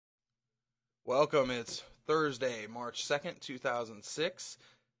Welcome. It's Thursday, March 2nd, 2006.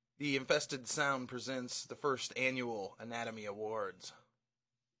 The Infested Sound presents the first annual Anatomy Awards.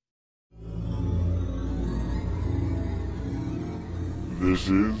 This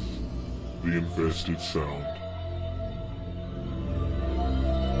is the Infested Sound.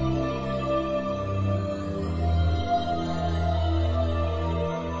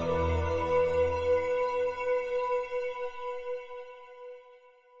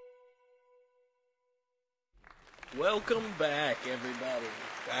 Welcome back, everybody.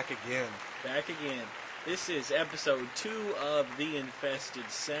 Back again. Back again. This is episode 2 of the Infested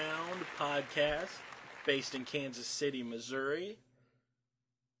Sound podcast, based in Kansas City, Missouri.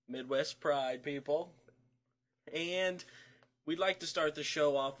 Midwest pride, people. And we'd like to start the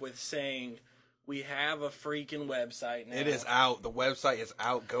show off with saying we have a freaking website now. It is out. The website is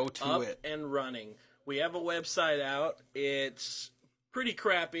out. Go to it. Up and running. We have a website out. It's pretty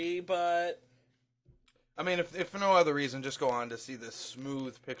crappy, but I mean, if for no other reason, just go on to see this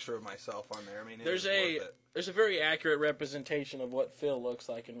smooth picture of myself on there. I mean, there's a very accurate representation of what Phil looks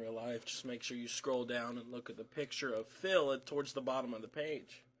like in real life. Just make sure you scroll down and look at the picture of Phil towards the bottom of the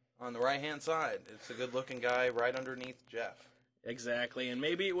page. On the right-hand side, it's a good-looking guy right underneath Jeff. Exactly, and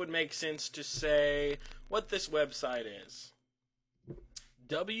maybe it would make sense to say what this website is.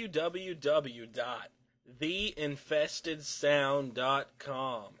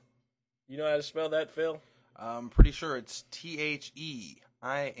 www.theinfestedsound.com. You know how to spell that, Phil? I'm pretty sure it's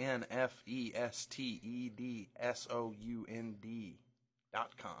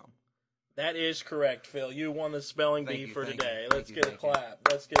THEINFESTEDSOUND.com. That is correct, Phil. You won the spelling bee for today. Let's get a clap.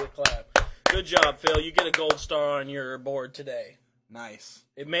 Let's get a clap. Good job, Phil. You get a gold star on your board today. Nice.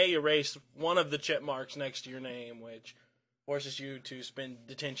 It may erase one of the check marks next to your name, which forces you to spend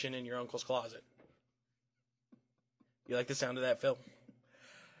detention in your uncle's closet. You like the sound of that, Phil?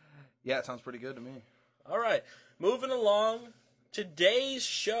 Yeah, it sounds pretty good to me. All right. Moving along. Today's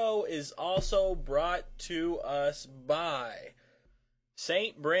show is also brought to us by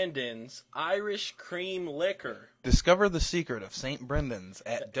St. Brendan's Irish Cream Liquor. Discover the secret of St. Brendan's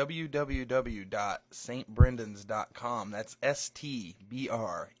at www.stbrendans.com. That's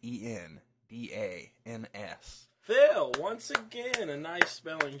STBRENDANS. Phil, once again, a nice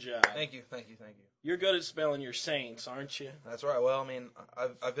spelling job. Thank you. You're good at spelling your saints, aren't you? That's right. Well, I mean,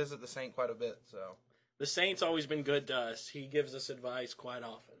 I visit the Saint quite a bit, so. The Saint's always been good to us. He gives us advice quite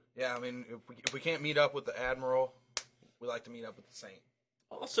often. Yeah, I mean, if we can't meet up with the Admiral, we like to meet up with the Saint.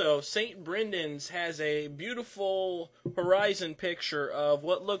 Also, St. Brendan's has a beautiful horizon picture of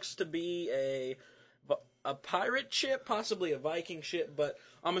what looks to be a pirate ship, possibly a Viking ship, but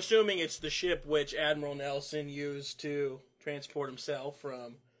I'm assuming it's the ship which Admiral Nelson used to transport himself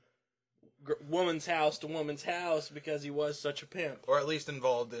from woman's house to woman's house because he was such a pimp. Or at least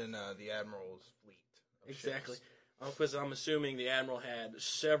involved in the Admiral's fleet of Exactly. ships. Because I'm assuming the Admiral had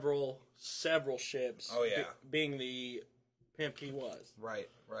several ships. Oh, yeah. Being the pimp he was. Right.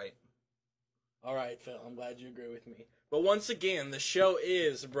 All right, Phil, I'm glad you agree with me. But once again, the show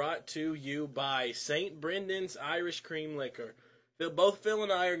is brought to you by St. Brendan's Irish Cream Liquor. Both Phil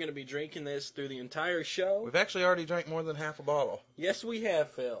and I are going to be drinking this through the entire show. We've actually already drank more than half a bottle. Yes, we have,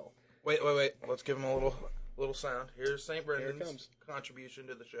 Phil. Wait. Let's give him a little sound. Here's St. Brendan's contribution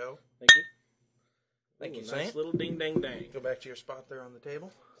to the show. Thank you. Thank you, nice Saint. Little ding-dang-dang. Go back to your spot there on the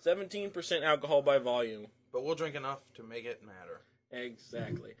table. 17% alcohol by volume. But we'll drink enough to make it matter.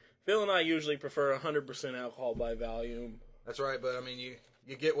 Exactly. Phil and I usually prefer 100% alcohol by volume. That's right, but I mean, you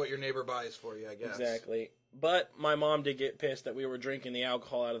get what your neighbor buys for you, I guess. Exactly. But my mom did get pissed that we were drinking the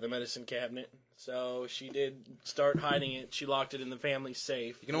alcohol out of the medicine cabinet, so she did start hiding it. She locked it in the family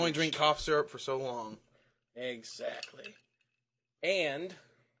safe. You can only drink cough syrup for so long. Exactly. And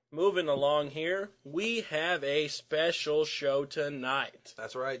moving along here, we have a special show tonight.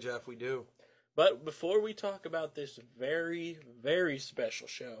 That's right, Jeff, we do. But before we talk about this very, very special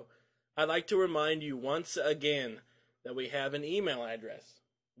show, I'd like to remind you once again that we have an email address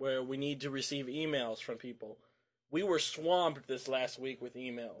where we need to receive emails from people. We were swamped this last week with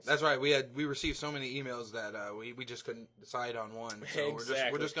emails. That's right. We received so many emails that we just couldn't decide on one. So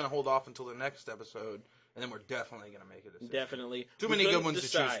exactly. we're just going to hold off until the next episode, and then we're definitely going to make a decision. Definitely. Too many good ones to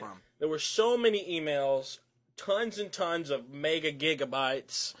choose from. There were so many emails, tons and tons of mega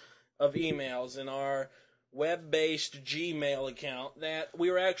gigabytes of emails in our web-based Gmail account that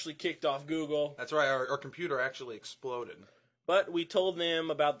we were actually kicked off Google. That's right. Our computer actually exploded. But we told them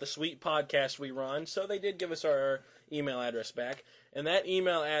about the sweet podcast we run, so they did give us our email address back. And that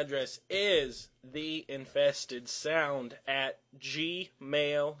email address is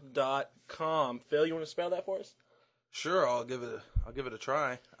theinfestedsound@gmail.com. Phil, you want to spell that for us? Sure, I'll give it I'll give it a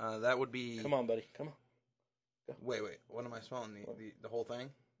try. That would be... Come on, buddy. Come on. Wait. What am I spelling? The whole thing?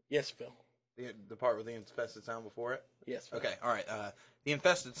 Yes, Phil. The part with the infested sound before it? Yes, Phil. Okay, all right. The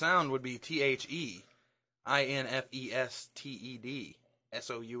infested sound would be THEINFESTED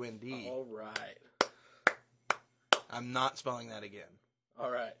All right. I'm not spelling that again. All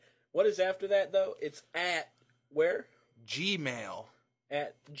right. What is after that, though? It's at where? Gmail.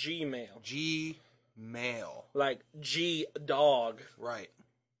 At Gmail. Gmail. Like G-Dog. Right.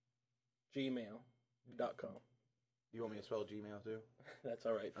 Gmail.com. You want me to spell Gmail too? That's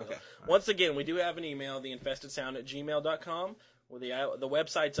all right, Phil. Okay. Once again, we do have an email, theinfestedsound@gmail.com, where the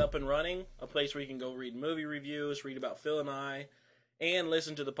website's up and running, a place where you can go read movie reviews, read about Phil and I, and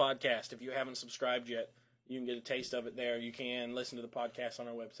listen to the podcast. If you haven't subscribed yet, you can get a taste of it there. You can listen to the podcast on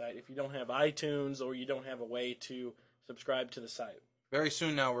our website. If you don't have iTunes or you don't have a way to subscribe to the site. Very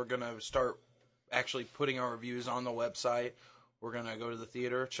soon now, we're going to start actually putting our reviews on the website. We're going to go to the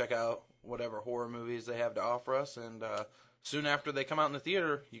theater, check out whatever horror movies they have to offer us, and soon after they come out in the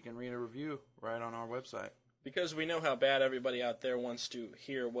theater, you can read a review right on our website. Because we know how bad everybody out there wants to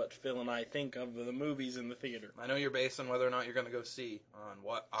hear what Phil and I think of the movies in the theater. I know you're based on whether or not you're going to go see on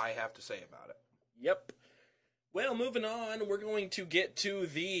what I have to say about it. Yep. Well, moving on, we're going to get to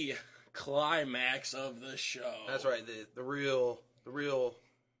the climax of the show. That's right, the real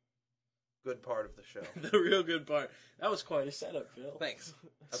good part of the show. The real good part. That was quite a setup, Phil. Thanks.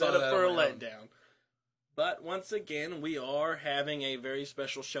 Set up for a letdown. But once again, we are having a very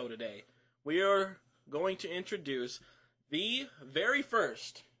special show today. We are going to introduce the very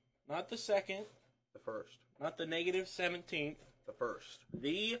first, not the second, The first. not the -17th, The first.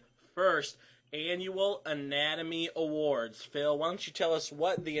 the first annual Anatomy Awards. Phil, why don't you tell us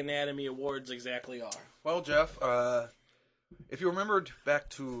what the Anatomy Awards exactly are? Well, Jeff, if you remembered back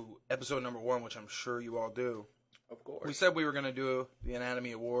to episode number 1, which I'm sure you all do, Of course. we said we were going to do the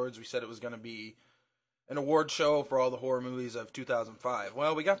Anatomy Awards. We said it was going to be an award show for all the horror movies of 2005.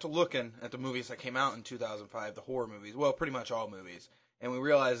 Well, we got to looking at the movies that came out in 2005, the horror movies. Well, pretty much all movies. And we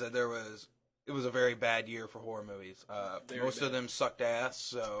realized that it was a very bad year for horror movies. Most of them sucked ass.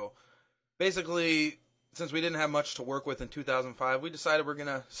 So basically, since we didn't have much to work with in 2005, we decided we're going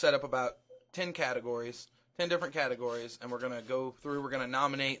to set up about 10 categories, 10 different categories, and we're going to go through, we're going to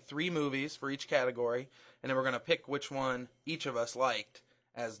nominate 3 movies for each category, and then we're going to pick which one each of us liked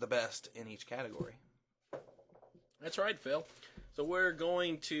as the best in each category. That's right, Phil. So we're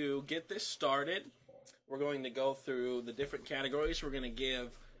going to get this started. We're going to go through the different categories. We're going to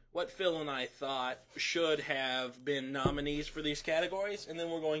give what Phil and I thought should have been nominees for these categories, and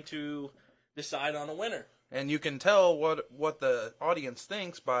then we're going to decide on a winner. And you can tell what the audience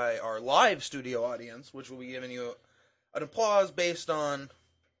thinks by our live studio audience, which will be giving you an applause based on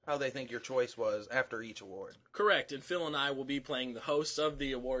how they think your choice was after each award. Correct, and Phil and I will be playing the hosts of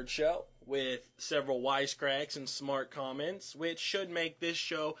the award show with several wisecracks and smart comments, which should make this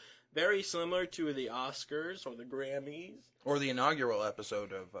show very similar to the Oscars or the Grammys. Or the inaugural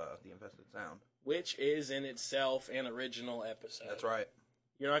episode of The Infested Sound. Which is in itself an original episode. That's right.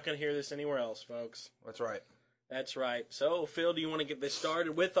 You're not going to hear this anywhere else, folks. That's right. That's right. So, Phil, do you want to get this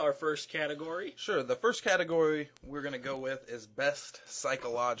started with our first category? Sure. The first category we're going to go with is Best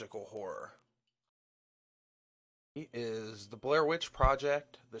Psychological Horror. Is The Blair Witch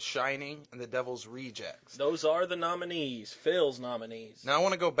Project, The Shining, and The Devil's Rejects. Those are the nominees, Phil's nominees. Now I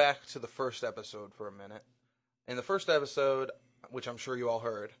want to go back to the first episode for a minute. In the first episode, which I'm sure you all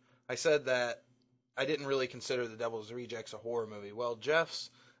heard, I said that I didn't really consider The Devil's Rejects a horror movie. Well, Jeff's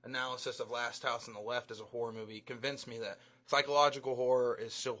analysis of Last House on the Left as a horror movie convinced me that psychological horror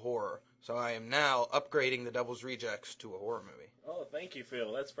is still horror. So I am now upgrading The Devil's Rejects to a horror movie. Oh, thank you,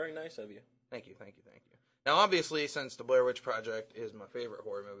 Phil. That's very nice of you. Thank you. Now, obviously, since The Blair Witch Project is my favorite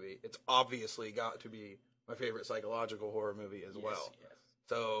horror movie, it's obviously got to be my favorite psychological horror movie as well. Yes.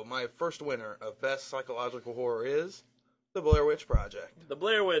 So my first winner of Best Psychological Horror is The Blair Witch Project. The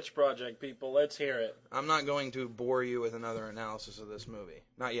Blair Witch Project, people. Let's hear it. I'm not going to bore you with another analysis of this movie.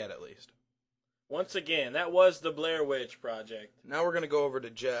 Not yet, at least. Once again, that was The Blair Witch Project. Now we're going to go over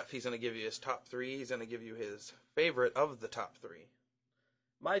to Jeff. He's going to give you his top 3. He's going to give you his favorite of the top 3.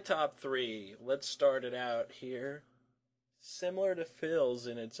 My top 3, let's start it out here. Similar to Phil's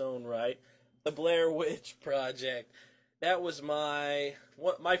in its own right, The Blair Witch Project. That was my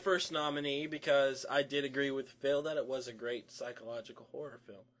first nominee because I did agree with Phil that it was a great psychological horror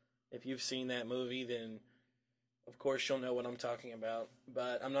film. If you've seen that movie, then of course you'll know what I'm talking about.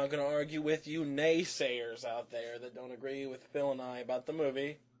 But I'm not going to argue with you naysayers out there that don't agree with Phil and I about the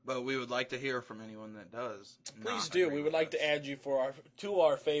movie. But we would like to hear from anyone that does. Please do. We would like to add you to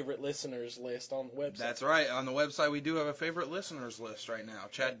our favorite listeners list on the website. That's right. On the website, we do have a favorite listeners list right now.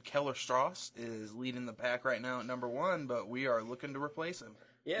 Chad Keller-Strauss is leading the pack right now at number 1, but we are looking to replace him.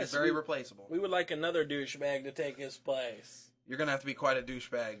 Yes, he's very replaceable. We would like another douchebag to take his place. You're going to have to be quite a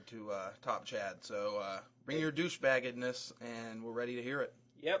douchebag to top Chad. So bring your douchebaggedness, and we're ready to hear it.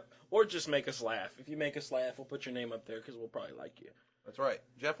 Yep. Or just make us laugh. If you make us laugh, we'll put your name up there because we'll probably like you. That's right.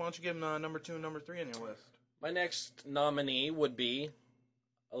 Jeff, why don't you give him number 2 and number 3 on your list? My next nominee would be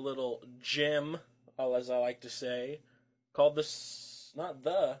a little gem, as I like to say, called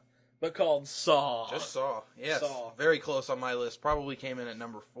called Saw. Just Saw. Yes. Saw. Very close on my list. Probably came in at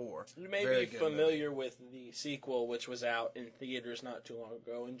number 4. You may be familiar with the sequel, which was out in theaters not too long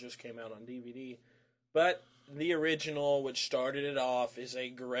ago and just came out on DVD. But the original, which started it off, is a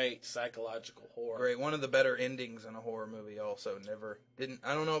great psychological horror. Great. One of the better endings in a horror movie also.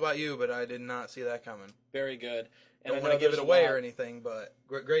 I don't know about you, but I did not see that coming. Very good. And don't want to give it away or anything, but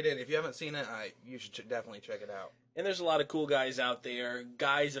great ending. If you haven't seen it, you should definitely check it out. And there's a lot of cool guys out there,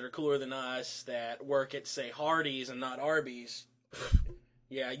 guys that are cooler than us, that work at, say, Hardee's and not Arby's.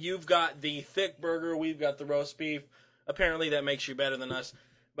 Yeah, you've got the thick burger, we've got the roast beef. Apparently that makes you better than us.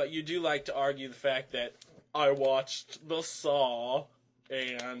 But you do like to argue the fact that I watched the Saw,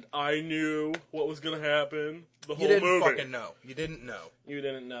 and I knew what was going to happen the whole movie. You didn't fucking know. You didn't know. You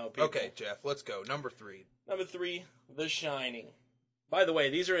didn't know, people. Okay, Jeff, let's go. Number 3. Number 3, The Shining. By the way,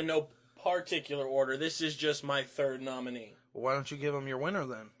 these are in no particular order. This is just my third nominee. Well, why don't you give him your winner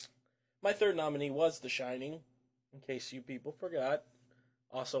then? My third nominee was The Shining, in case you people forgot.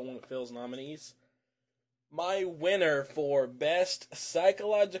 Also one of Phil's nominees. My winner for Best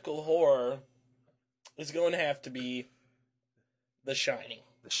Psychological Horror is going to have to be The Shining.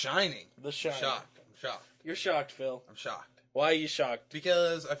 The Shining? The Shining. I'm shocked. You're shocked, Phil. I'm shocked. Why are you shocked?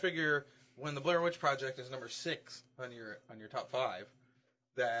 Because I figure when the Blair Witch Project is number 6 on your top 5,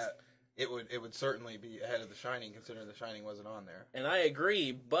 that it would certainly be ahead of The Shining, considering The Shining wasn't on there. And I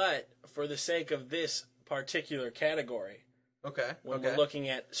agree, but for the sake of this particular category, when we're looking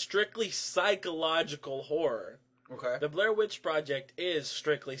at strictly psychological horror, the Blair Witch Project is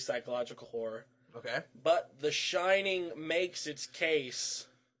strictly psychological horror. Okay. But The Shining makes its case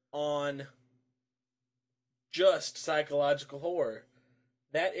on just psychological horror.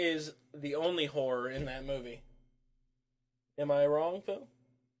 That is the only horror in that movie. Am I wrong, Phil?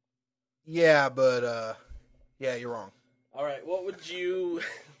 Yeah, but, yeah, you're wrong. All right, what would you...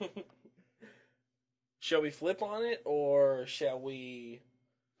 Shall we flip on it, or shall we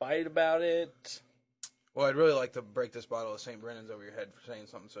fight about it? Well, I'd really like to break this bottle of St. Brennan's over your head for saying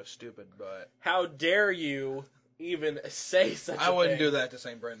something so stupid, but... How dare you even say such a thing? I wouldn't do that to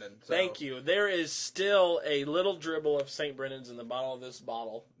St. Brendan. So. Thank you. There is still a little dribble of St. Brennan's in the bottle of this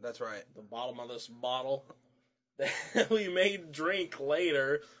bottle. That's right. The bottom of this bottle that we may drink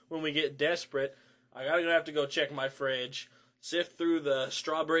later when we get desperate. I'm going to have to go check my fridge, sift through the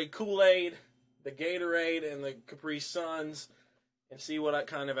strawberry Kool-Aid, the Gatorade, and the Capri Suns, and see what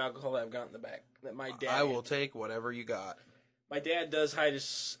kind of alcohol I've got in the back. That my dad. I will take whatever you got. My dad does hide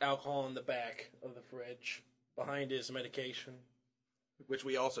his alcohol in the back of the fridge, behind his medication. Which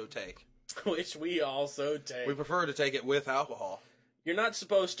we also take. Which we also take. We prefer to take it with alcohol. You're not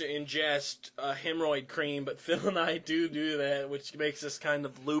supposed to ingest hemorrhoid cream, but Phil and I do that, which makes us kind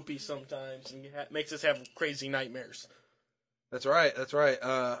of loopy sometimes, and makes us have crazy nightmares. That's right.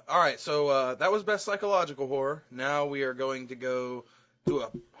 All right, so that was Best Psychological Horror. Now we are going to go to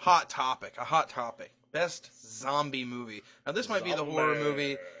a hot topic. Best Zombie Movie. Now this might be the horror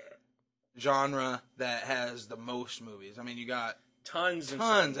movie genre that has the most movies. I mean, you got tons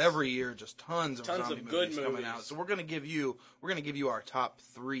every year, just tons of zombie movies coming out. So we're gonna give you our top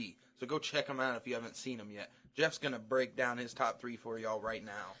 3. So go check them out if you haven't seen them yet. Jeff's gonna break down his top 3 for y'all right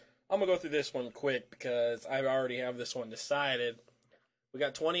now. I'm going to go through this one quick because I already have this one decided. We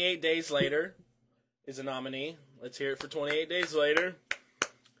got 28 Days Later is a nominee. Let's hear it for 28 Days Later.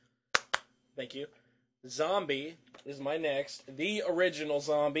 Thank you. Zombie is my next. The original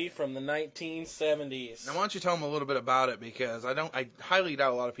Zombie from the 1970s. Now, why don't you tell them a little bit about it, because I highly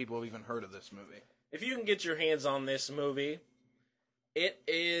doubt a lot of people have even heard of this movie. If you can get your hands on this movie, it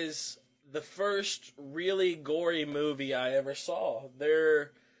is the first really gory movie I ever saw.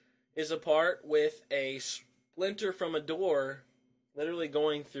 There is a part with a splinter from a door literally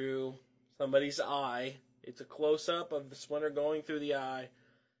going through somebody's eye. It's a close-up of the splinter going through the eye.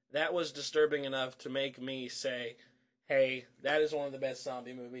 That was disturbing enough to make me say, hey, that is one of the best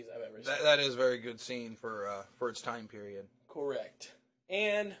zombie movies I've ever seen. That is a very good scene for its time period. Correct.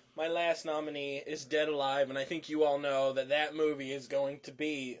 And my last nominee is Dead Alive, and I think you all know that that movie is going to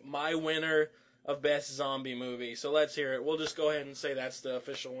be my winner of Best Zombie Movie. So let's hear it. We'll just go ahead and say that's the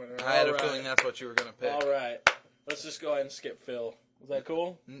official winner. I had a feeling that's what you were going to pick. All right. Let's just go ahead and skip Phil. Is that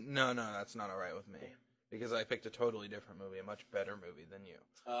cool? No, that's not all right with me. Because I picked a totally different movie, a much better movie than you.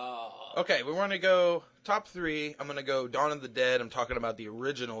 Okay, we want to go top 3. I'm going to go Dawn of the Dead. I'm talking about the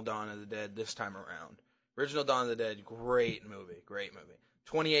original Dawn of the Dead this time around. Original Dawn of the Dead, great movie.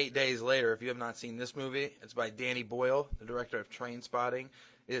 28 Days Later, if you have not seen this movie, it's by Danny Boyle, the director of Trainspotting.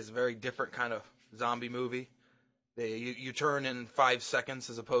 It is a very different kind of zombie movie. You turn in 5 seconds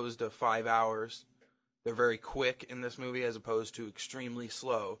as opposed to 5 hours. They're very quick in this movie as opposed to extremely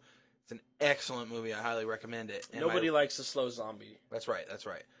slow. It's an excellent movie. I highly recommend it. And Nobody likes a slow zombie. That's right.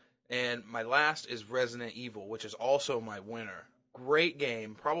 And my last is Resident Evil, which is also my winner. Great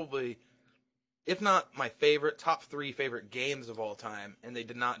game. Probably, if not my favorite, top 3 favorite games of all time. And they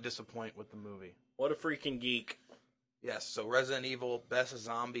did not disappoint with the movie. What a freaking geek. Yes, so Resident Evil, best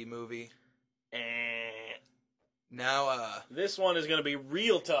zombie movie. Now, this one is going to be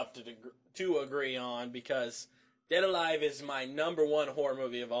real tough to agree on because Dead Alive is my number 1 horror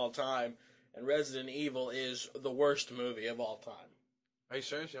movie of all time, and Resident Evil is the worst movie of all time. Are you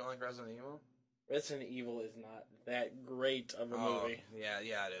serious? You don't like Resident Evil? Resident Evil is not that great of a movie. Yeah,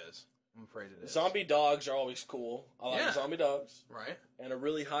 it is. I'm afraid it is. Zombie dogs are always cool. I like zombie dogs. Right. And a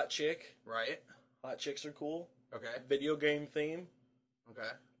really hot chick. Right. Hot chicks are cool. Okay. Video game theme. Okay.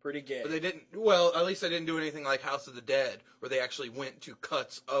 Pretty gay. But they didn't, well, at least they didn't do anything like House of the Dead, where they actually went to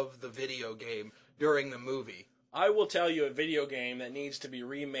cuts of the video game during the movie. I will tell you a video game that needs to be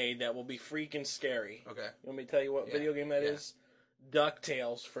remade that will be freaking scary. Okay. You want me to tell you what video game that is?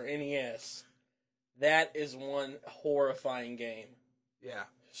 DuckTales for NES. That is one horrifying game. Yeah.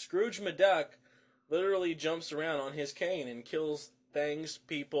 Scrooge McDuck literally jumps around on his cane and kills things,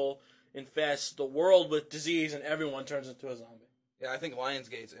 people, infests the world with disease, and everyone turns into a zombie. Yeah, I think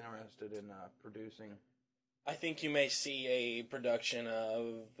Lionsgate's interested in producing. I think you may see a production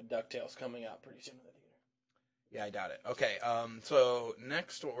of DuckTales coming out pretty soon in the theater. Yeah, I doubt it. Okay, so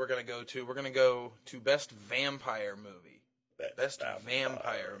next what we're going to go to Best Vampire Movie. Best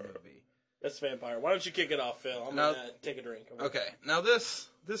Vampire Movie. Best Vampire. Why don't you kick it off, Phil? I'm going to take a drink. Okay, now this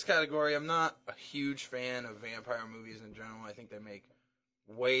category, I'm not a huge fan of vampire movies in general. I think they make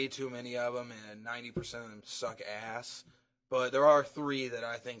way too many of them, and 90% of them suck ass. But there are 3 that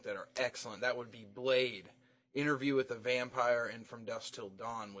I think that are excellent. That would be Blade, Interview with the Vampire, and From Dusk Till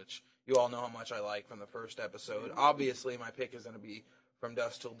Dawn, which you all know how much I like from the first episode. Obviously, my pick is going to be From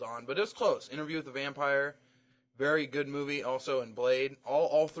Dusk Till Dawn, but it's close. Interview with the Vampire, very good movie. Also in Blade,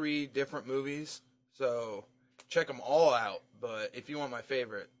 all 3 different movies. So check them all out. But if you want my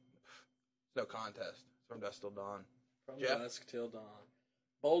favorite, it's no contest. From Dusk Till Dawn. From Dusk Till Dawn.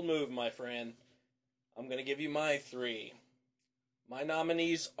 Bold move, my friend. I'm going to give you my 3. My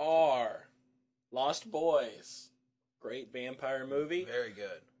nominees are Lost Boys. Great vampire movie. Very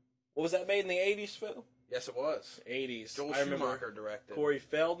good. What was that, made in the 80s, Phil? Yes, it was. 80s. Joel Schumacher directed. Corey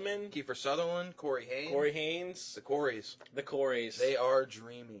Feldman. Kiefer Sutherland. Corey Haim. The The Coreys. They are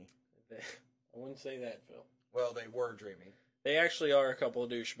dreamy. I wouldn't say that, Phil. Well, they were dreamy. They actually are a couple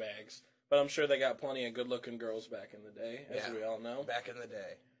of douchebags. But I'm sure they got plenty of good-looking girls back in the day, as we all know. Back in the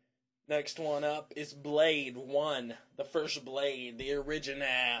day. Next one up is Blade 1. The first Blade, the original.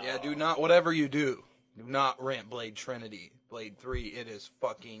 Yeah, do not, whatever you do not rant Blade Trinity. Blade 3, it is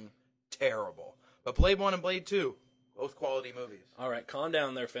fucking terrible. But Blade 1 and Blade 2, both quality movies. Alright, calm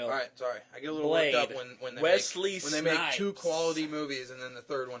down there, Phil. Alright, sorry. I get a little Blade. worked up when they make 2 quality movies and then the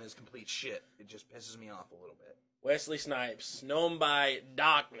third one is complete shit. It just pisses me off a little bit. Wesley Snipes, known by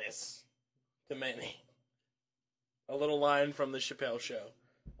Darkness to many. A little line from the Chappelle Show.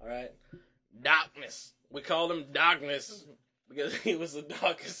 Alright? Darkness. We called him Darkness because he was the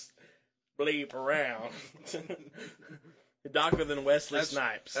darkest bleep around. Darker than Wesley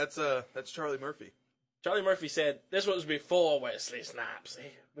Snipes. That's Charlie Murphy. Charlie Murphy said this was before Wesley Snipes.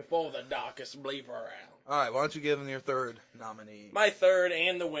 Before the darkest bleep around. Alright, why don't you give him your third nominee? My third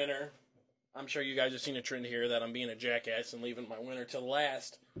and the winner. I'm sure you guys have seen a trend here that I'm being a jackass and leaving my winner till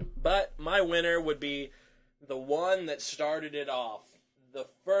last. But my winner would be the one that started it off. The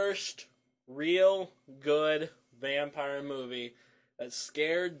first real good vampire movie that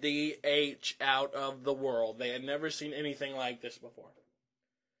scared the H out of the world. They had never seen anything like this before.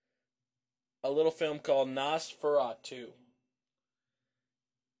 A little film called Nosferatu.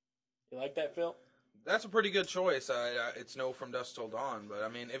 You like that, Phil? That's a pretty good choice. It's no From Dusk Till Dawn, but I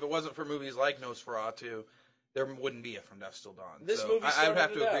mean, if it wasn't for movies like Nosferatu, there wouldn't be a From Dusk Till Dawn. This so movie I would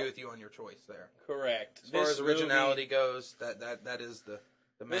have started to it agree out. with you on your choice there. Correct. As far as originality goes, that is the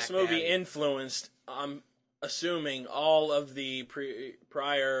This Mac movie Daddy. influenced, I'm assuming, all of the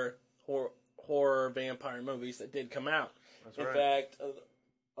prior horror vampire movies that did come out. That's In right. fact,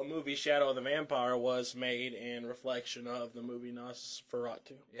 a movie, Shadow of the Vampire, was made in reflection of the movie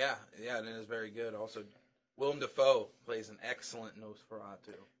Nosferatu. Yeah, and it is very good. Also, Willem Dafoe plays an excellent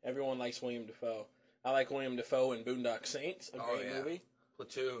Nosferatu. Everyone likes William Dafoe. I like William Dafoe in Boondock Saints, a great movie.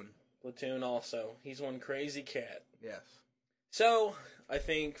 Platoon also. He's one crazy cat. Yes. So, I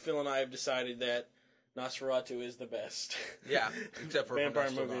think Phil and I have decided that Nosferatu is the best. Yeah, except for vampire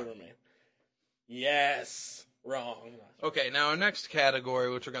From Dusk Till movie Dawn. ever made. Yes. Wrong. Okay, now our next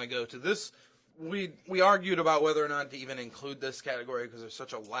category, which we're going to go to, this we argued about whether or not to even include this category because there's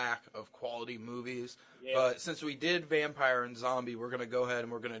such a lack of quality movies. Yeah. But since we did vampire and zombie, we're going to go ahead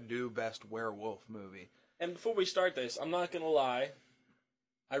and we're going to do best werewolf movie. And before we start this, I'm not going to lie.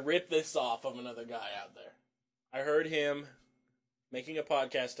 I ripped this off of another guy out there. I heard him making a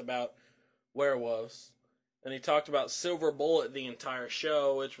podcast about werewolves, and he talked about Silver Bullet the entire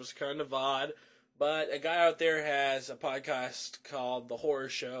show, which was kind of odd. But a guy out there has a podcast called The Horror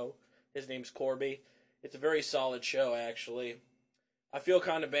Show. His name's Corby. It's a very solid show, actually. I feel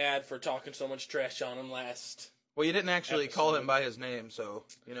kind of bad for talking so much trash on him last. Well, you didn't actually call episode. him by his name, so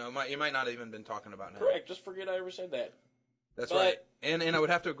you might not have even been talking about him. Correct. Just forget I ever said that. That's But- right. And I would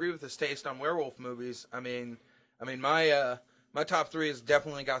have to agree with his taste on werewolf movies. I mean my top 3 has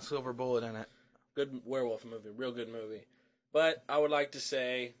definitely got Silver Bullet in it. Good werewolf movie. Real good movie. But I would like to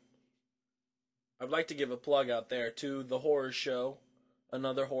say, I'd like to give a plug out there to The Horror Show,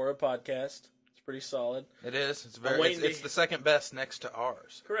 another horror podcast. It's pretty solid. It is. It's waiting it's to- the second best next to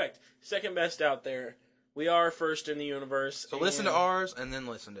ours. Correct. Second best out there. We are first in the universe. So listen to and- ours and then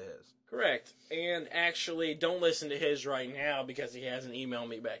listen to his. Correct. And actually, don't listen to his right now because he hasn't emailed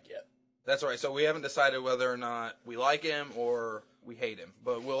me back yet. That's right. So we haven't decided whether or not we like him or we hate him.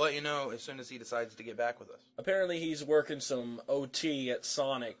 But we'll let you know as soon as he decides to get back with us. Apparently, he's working some OT at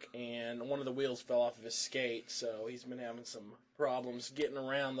Sonic, and one of the wheels fell off of his skate, so he's been having some problems getting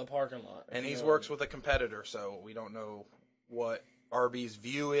around the parking lot. And he You know, works with a competitor, so we don't know what RB's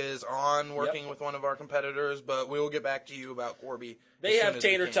view is on working with one of our competitors, but we will get back to you about Corby. They as soon have as we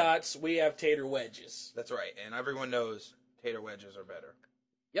tater can. tots, we have tater wedges. That's right, and everyone knows tater wedges are better.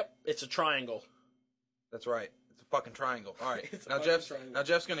 Yep, it's a triangle. That's right. It's a fucking triangle. All right. It's a now fucking triangle.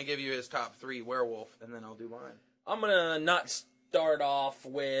 Jeff's going to give you his top 3 werewolf, and then I'll do mine. I'm gonna not start off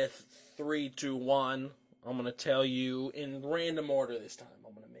with 3, 2, 1. I'm gonna tell you in random order this time.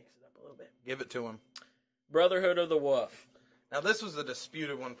 I'm gonna mix it up a little bit. Give it to him. Brotherhood of the Wolf. Now this was a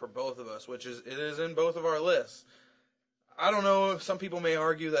disputed one for both of us, it is in both of our lists. I don't know if some people may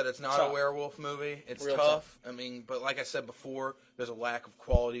argue that it's not Tough. a werewolf movie. It's Real tough. I mean, but like I said before, there's a lack of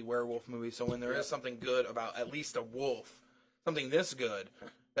quality werewolf movies. So when there is something good about at least a wolf, something this good,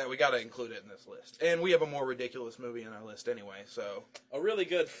 that we got to include it in this list. And we have a more ridiculous movie in our list anyway. So A really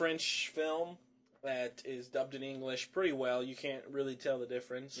good French film that is dubbed in English pretty well. You can't really tell the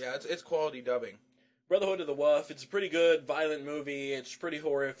difference. yeah, it's quality dubbing. Brotherhood of the Wolf. It's a pretty good, violent movie. It's pretty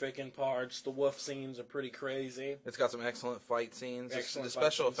horrific in parts. The wolf scenes are pretty crazy. It's got some excellent fight scenes. Excellent The fight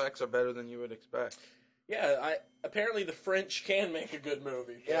special scenes. effects are better than you would expect. Yeah, apparently the French can make a good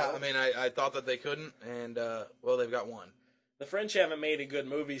movie. Yeah, I mean, I thought that they couldn't, and well, they've got one. The French haven't made a good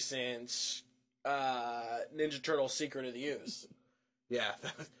movie since Ninja Turtles: Secret of the Ooze, Yeah,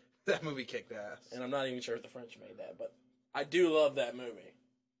 that movie kicked ass. and I'm not even sure if the French made that, but I do love that movie.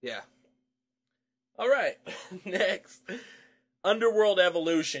 Yeah. All right, next, Underworld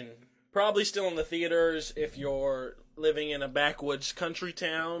Evolution. Probably still in the theaters if you're living in a backwoods country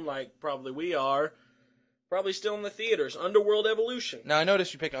town like probably we are. Probably still in the theaters. Underworld Evolution. Now, I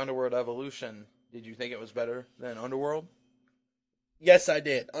noticed you picked Underworld Evolution. Did you think it was better than Underworld? Yes, I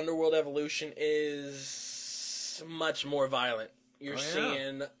did. Underworld Evolution is much more violent. You're Oh, yeah.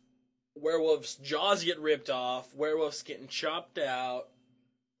 seeing werewolves' jaws get ripped off, werewolves getting chopped out,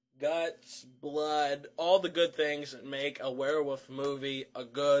 guts, blood, all the good things that make a werewolf movie a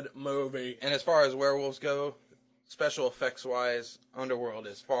good movie. And as far as werewolves go, special effects wise, Underworld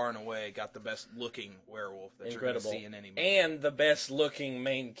is far and away got the best looking werewolf that Incredible. you're going to see in any movie. And the best looking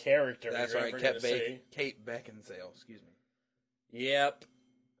main character. That's you're right, ever gonna see. Kate Beckinsale. Excuse me. Yep.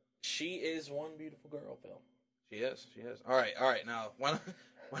 She is one beautiful girl, Phil. She is. All right. Now,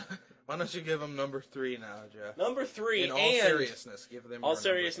 why don't you give them number 3 now, Jeff? Number 3, In all and seriousness, give them. all your number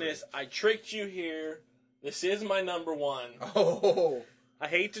seriousness, I tricked you here. This is my number 1. 3. Oh, I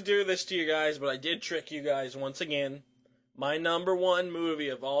hate to do this to you guys, but I did trick you guys once again. My number 1 movie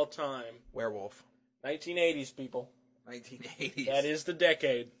of all time. werewolf. 1980s, people. 1980s. That is the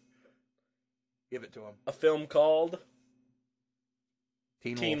decade. Give it to him. A film called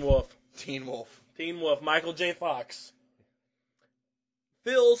Teen Wolf. Teen Wolf. Teen Wolf. Michael J. Fox.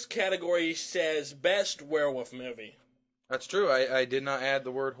 Phil's category says best werewolf movie. That's true. I did not add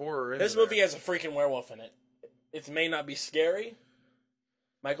the word horror in This movie has a freaking werewolf in it. It may not be scary.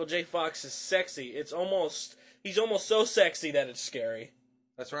 Michael J. Fox is sexy. He's almost so sexy that it's scary.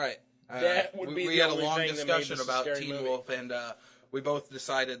 That's right. That would be we the had a only long thing that made discussion this a about scary Teen movie. Wolf, and we both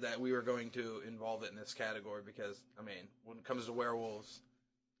decided that we were going to involve it in this category because, I mean, when it comes to werewolves,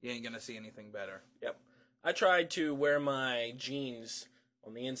 you ain't going to see anything better. Yep. I tried to wear my jeans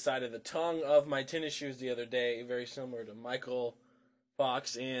on the inside of the tongue of my tennis shoes the other day, very similar to Michael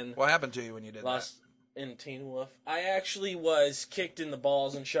Fox in What happened to you when you did that? In Teen Wolf. I actually was kicked in the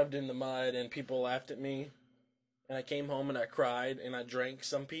balls and shoved in the mud, and people laughed at me. And I came home and I cried and I drank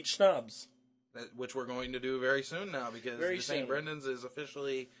some peach schnapps. Which we're going to do very soon now because Very the St. soon. Brendan's is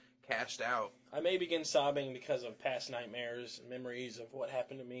officially cashed out. I may begin sobbing because of past nightmares and memories of what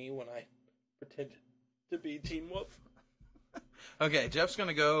happened to me when I pretended to be Teen Wolf. Okay, Jeff's going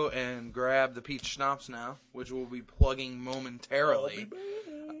to go and grab the peach schnapps now, which we'll be plugging momentarily.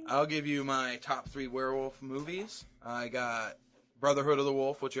 I'll give you my top 3 werewolf movies. I got Brotherhood of the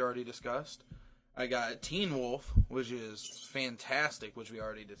Wolf, which you already discussed. I got Teen Wolf, which is fantastic, which we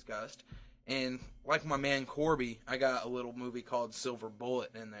already discussed. And like my man Corby, I got a little movie called Silver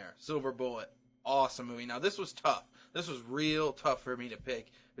Bullet in there. Silver Bullet, awesome movie. Now, this was tough. This was real tough for me to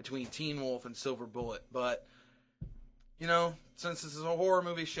pick between Teen Wolf and Silver Bullet. But, you know, since this is a horror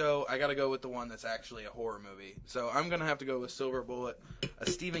movie show, I got to go with the one that's actually a horror movie. So I'm going to have to go with Silver Bullet, a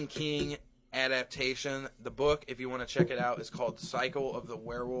Stephen King adaptation. The book, if you want to check it out, is called Cycle of the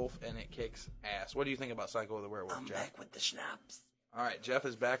Werewolf, and it kicks ass. What do you think about Cycle of the Werewolf, Jeff? Back with the schnapps. All right, Jeff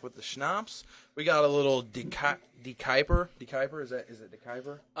is back with the schnapps. We got a little Dekuiper. Dekuiper? Is it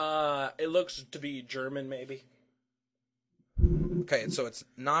Dekuiper? It looks to be German, maybe. Okay, so it's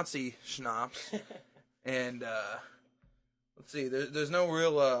Nazi schnapps, and let's see. There's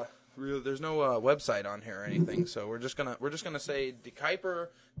no there's no website on here or anything. So we're just gonna say Dekuiper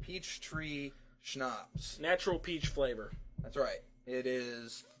Peachtree Schnapps. Natural peach flavor. That's right. It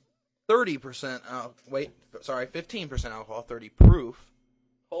is 30%. 15% alcohol, 30 proof.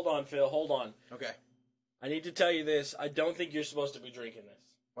 Hold on, Phil. Hold on. Okay. I need to tell you this. I don't think you're supposed to be drinking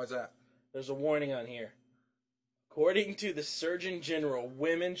this. Why's that? There's a warning on here. According to the Surgeon General,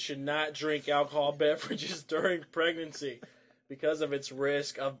 women should not drink alcohol beverages during pregnancy because of its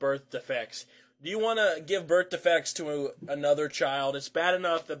risk of birth defects. Do you want to give birth defects to another child? It's bad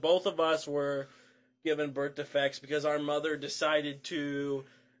enough that both of us were given birth defects because our mother decided to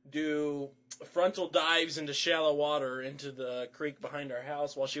do frontal dives into shallow water into the creek behind our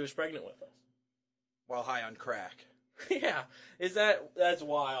house while she was pregnant with us. While high on crack. Yeah, that's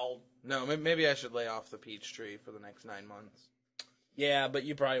wild. No, maybe I should lay off the peach tree for the next 9 months. Yeah, but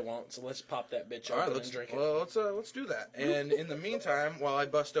you probably won't. So let's pop that bitch open and drink it. Well, let's do that. And in the meantime, while I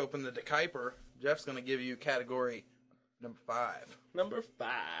bust open the Dekuiper, Jeff's gonna give you category number 5. Number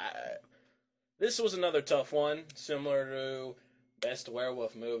 5. This was another tough one, similar to best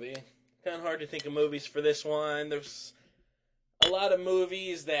werewolf movie. Kind of hard to think of movies for this one. There's a lot of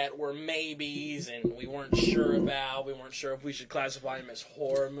movies that were maybes and we weren't sure about. We weren't sure if we should classify them as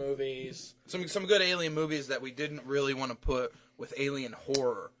horror movies. Some good alien movies that we didn't really want to put with alien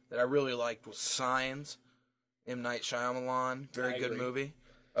horror that I really liked was Signs, M. Night Shyamalan, very good movie.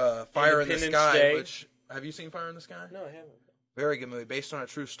 Fire in the Sky, Day. which have you seen Fire in the Sky? No, I haven't. Very good movie, based on a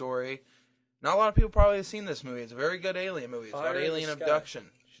true story. Not a lot of people probably have seen this movie. It's a very good alien movie. It's about alien abduction.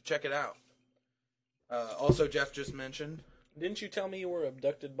 You should check it out. Also, Jeff just mentioned. Didn't you tell me you were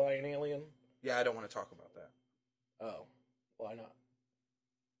abducted by an alien? Yeah, I don't want to talk about that. Oh, why not?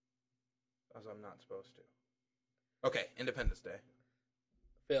 As I'm not supposed to. Okay, Independence Day.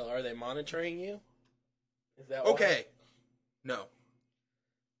 Phil, are they monitoring you? Is that Okay. No.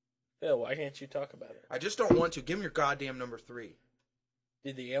 Phil, why can't you talk about it? I just don't want to. Give me your goddamn number 3.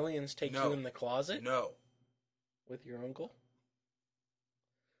 Did the aliens take you in the closet? No. With your uncle?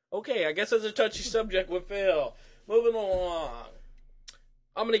 Okay, I guess that's a touchy subject with Phil. Moving along.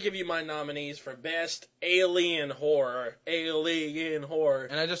 I'm going to give you my nominees for best alien horror. Alien horror.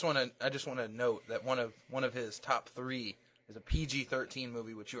 And I just want to note that one of his top 3 is a PG-13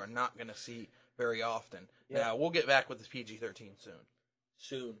 movie, which you are not going to see very often. Yeah. Now, we'll get back with the PG-13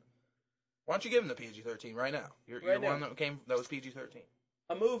 Soon. Why don't you give him the PG-13 right now? You're one that was PG-13.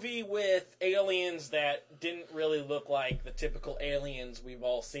 A movie with aliens that didn't really look like the typical aliens we've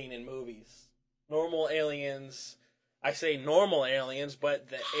all seen in movies. Normal aliens I say normal aliens, but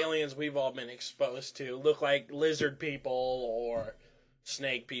the aliens we've all been exposed to look like lizard people or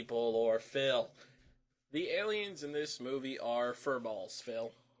snake people or Phil. The aliens in this movie are furballs,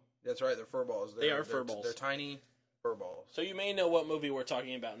 Phil. That's right, they're furballs. They are furballs. They're tiny furballs. So you may know what movie we're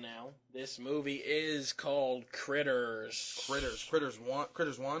talking about now. This movie is called Critters. Critters 1?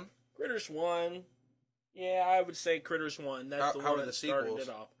 Critters 1. Yeah, I would say Critters 1. That's the one that started it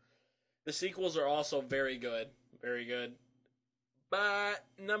off. The sequels are also very good. Very good. But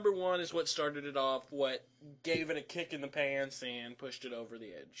number 1 is what started it off, what gave it a kick in the pants and pushed it over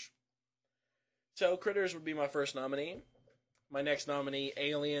the edge. So Critters would be my first nominee. My next nominee,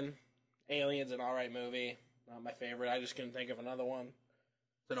 Alien. Alien's an alright movie. Not my favorite. I just couldn't think of another one.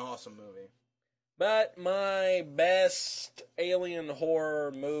 It's an awesome movie. But my best alien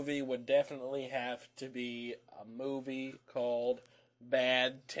horror movie would definitely have to be a movie called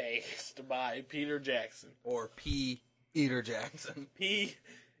Bad Taste by Peter Jackson. Or P. Eater Jackson. P.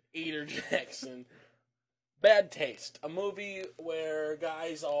 Eater Jackson. Bad Taste. A movie where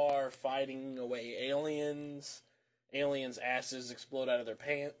guys are fighting away aliens. Aliens' asses explode out of their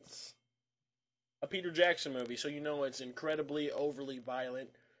pants. A Peter Jackson movie, so you know it's incredibly overly violent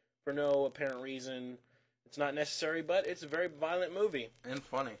for no apparent reason. It's not necessary, but it's a very violent movie. And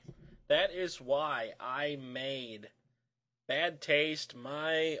funny. That is why I made Bad Taste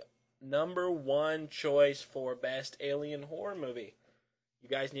my number 1 choice for best alien horror movie. You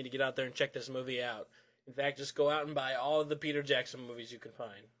guys need to get out there and check this movie out. In fact, just go out and buy all of the Peter Jackson movies you can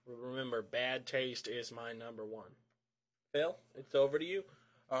find. Remember, Bad Taste is my number 1. Phil, it's over to you.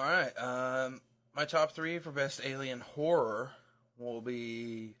 All right. My top 3 for best alien horror will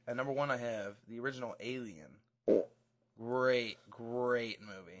be, at number 1 I have the original Alien. Great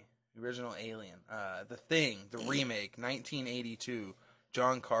movie. The original Alien. The Thing, the remake, 1982.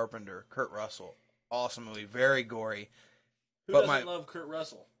 John Carpenter, Kurt Russell. Awesome movie. Very gory. Who doesn't love Kurt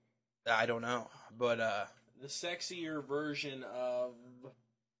Russell? I don't know. But, the sexier version of,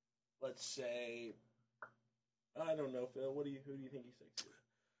 let's say, I don't know, Phil. Who do you think he's sexier?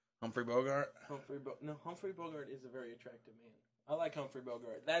 Humphrey Bogart? Humphrey Bogart is a very attractive man. I like Humphrey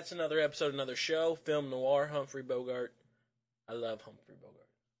Bogart. That's another episode, another show. Film noir, Humphrey Bogart. I love Humphrey Bogart.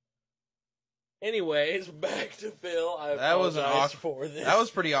 Anyways, back to Phil. I apologize for this. That was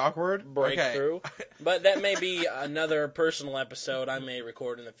pretty awkward. Breakthrough. Okay. But that may be another personal episode I may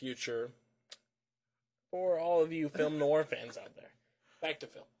record in the future for all of you film noir fans out there. Back to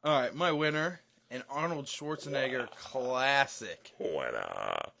Phil. All right, my winner, an Arnold Schwarzenegger classic.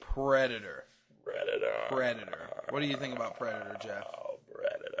 Predator. Predator. What do you think about Predator, Jeff?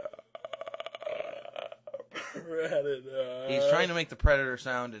 Predator. He's trying to make the Predator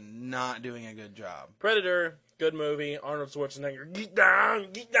sound and not doing a good job. Predator, good movie. Arnold Schwarzenegger, get down,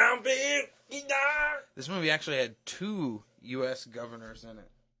 Phil, get down. This movie actually had 2 U.S. governors in it.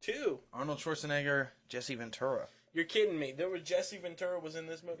 2? Arnold Schwarzenegger, Jesse Ventura. You're kidding me. Jesse Ventura was in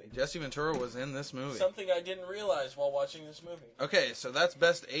this movie. Jesse Ventura was in this movie. Something I didn't realize while watching this movie. Okay, so that's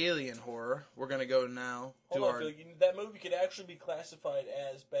best alien horror. We're going to go now to Hold on, Phil. That movie could actually be classified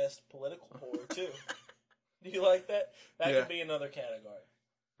as best political horror, too. Do you like that? That could be another category.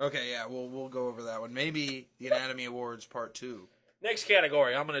 Okay, yeah, we'll go over that one. Maybe the Anatomy Awards Part 2. Next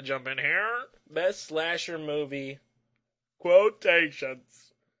category. I'm going to jump in here. Best slasher movie,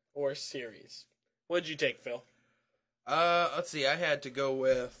 quotations, or series. What'd you take, Phil? Let's see. I had to go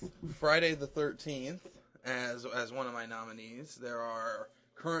with Friday the 13th as one of my nominees. There are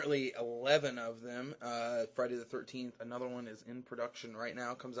currently 11 of them. Friday the 13th. Another one is in production right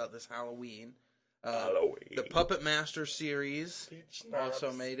now. Comes out this Halloween. The Puppet Master series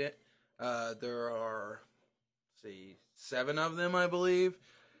also made it. There are, 7 of them, I believe.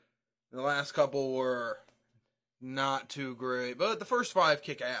 The last couple were not too great, but the first 5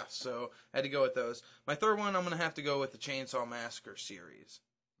 kick ass, so I had to go with those. My third one, I'm going to have to go with the Chainsaw Massacre series.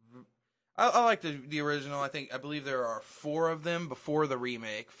 I like the original. I believe there are 4 of them before the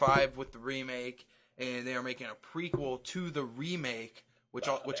remake, 5 with the remake, and they are making a prequel to the remake,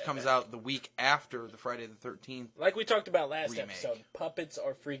 which comes out the week after the Friday the 13th. Like we talked about last remake. episode, puppets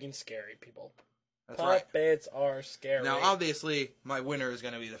are freaking scary, people. That's right. Puppets are scary. Now, obviously, my winner is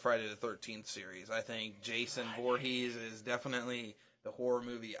going to be the Friday the 13th series. I think Jason Voorhees is definitely the horror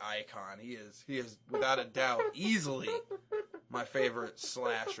movie icon. He is without a doubt, easily my favorite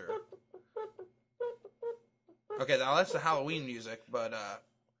slasher. Okay, now that's the Halloween music, but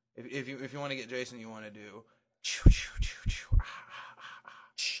if you want to get Jason, you want to do.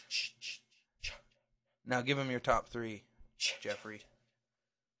 Now give him your top 3, Jeffrey.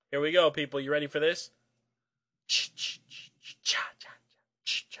 Here we go, people. You ready for this?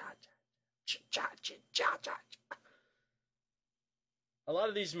 A lot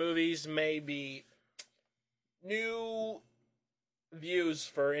of these movies may be new views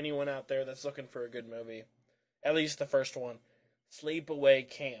for anyone out there that's looking for a good movie. At least the first one. Sleepaway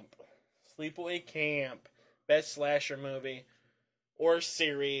Camp. Sleepaway Camp. Best slasher movie or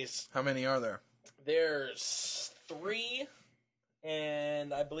series. How many are there? There's 3,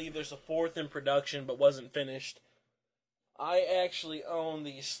 and I believe there's a 4th in production but wasn't finished. I actually own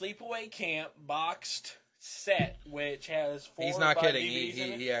the Sleepaway Camp boxed set, which has 4 He's not kidding. DVDs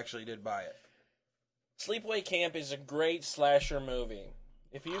in it. He actually did buy it. Sleepaway Camp is a great slasher movie.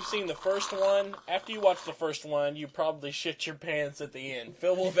 If you've seen the first one, after you watch the first one, you probably shit your pants at the end.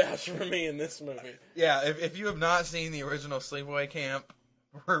 Phil will vouch for me in this movie. Yeah, if you have not seen the original Sleepaway Camp,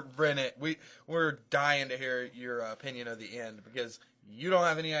 rent it. We're dying to hear your opinion of the end because you don't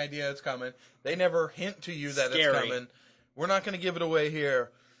have any idea it's coming. They never hint to you that Scary. it's coming. We're not going to give it away here.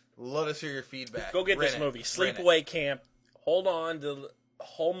 Let us hear your feedback. Go get Rent this it. movie, Rent it. Sleepaway Camp. Hold on to the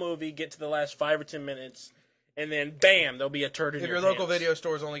whole movie, get to the last 5 or 10 minutes, and then bam, there'll be a turd in If your your local pants. video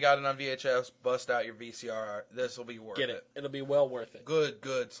store's only got it on VHS, bust out your VCR. This will be worth Get it. It'll be well worth it.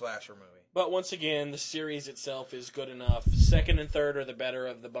 Good slasher movie. But once again, the series itself is good enough. 2nd and 3rd are the better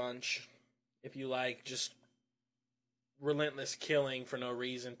of the bunch. If you like just relentless killing for no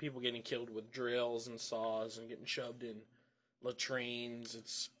reason, people getting killed with drills and saws and getting shoved in latrines,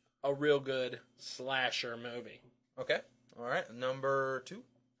 it's a real good slasher movie. Okay. All right. Number 2.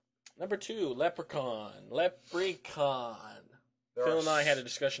 Number 2, Leprechaun. Leprechaun. Phil and I had a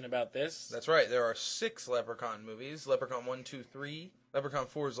discussion about this. That's right. There are 6 Leprechaun movies. Leprechaun 1, 2, 3. Leprechaun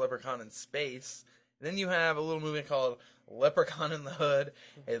 4 is Leprechaun in Space. And then you have a little movie called Leprechaun in the Hood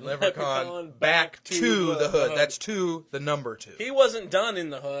and Leprechaun Back to the Hood. That's 2, the number 2. He wasn't done in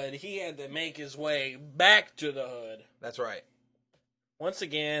the hood. He had to make his way back to the hood. That's right. Once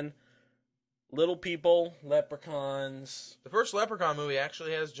again, little people, leprechauns. The first Leprechaun movie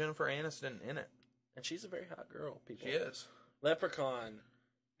actually has Jennifer Aniston in it. And she's a very hot girl, people. She is. Leprechaun.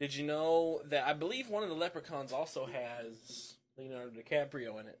 Did you know that I believe one of the leprechauns also has Leonardo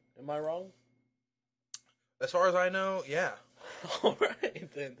DiCaprio in it? Am I wrong? As far as I know, yeah. All right,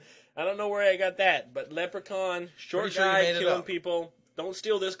 then. I don't know where I got that, but Leprechaun, short Pretty sure you guy, made it killing up. people. Don't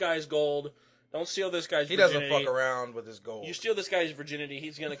steal this guy's gold. Don't steal this guy's He virginity. doesn't fuck around with his gold. You steal this guy's virginity,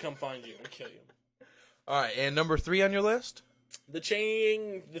 he's going to come find you and kill you. All right, and number 3 on your list? The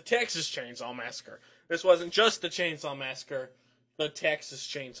Texas Chainsaw Massacre. This wasn't just the Chainsaw Massacre, the Texas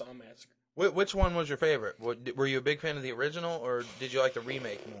Chainsaw Massacre. Which one was your favorite? Were you a big fan of the original, or did you like the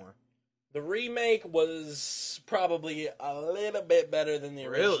remake more? The remake was probably a little bit better than the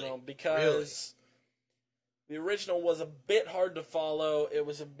original because the original was a bit hard to follow. It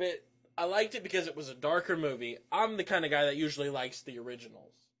was a bit... I liked it because it was a darker movie. I'm the kind of guy that usually likes the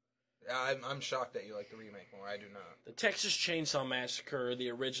originals. I'm shocked that you like the remake more. I do not. The Texas Chainsaw Massacre,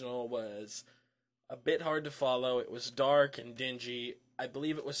 the original, was a bit hard to follow. It was dark and dingy. I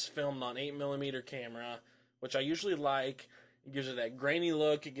believe it was filmed on 8mm camera, which I usually like. It gives it that grainy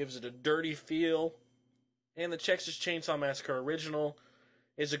look. It gives it a dirty feel. And the Texas Chainsaw Massacre original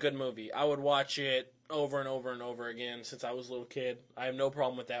is a good movie. I would watch it over and over and over again since I was a little kid. I have no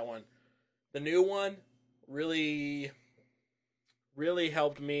problem with that one. The new one really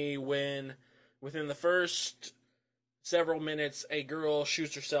helped me when, within the first several minutes, a girl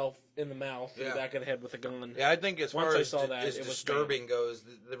shoots herself in the mouth, in the back of the head with a gun. Yeah, I think as Once far I as, saw that, as it was disturbing goes,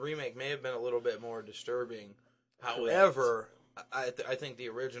 the remake may have been a little bit more disturbing. However, I think the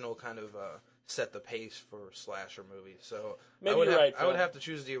original kind of set the pace for slasher movies. So Maybe I would you're right, I would Phil. have to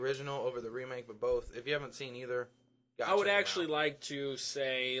choose the original over the remake, but both. If you haven't seen either, I would actually like to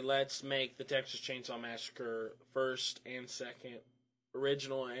say let's make the Texas Chainsaw Massacre first and second,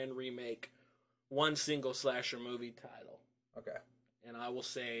 original and remake, one single slasher movie title. Okay. And I will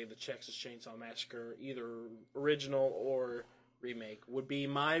say the Texas Chainsaw Massacre, either original or remake, would be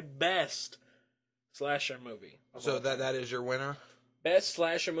my best slasher movie. So that is your winner? Best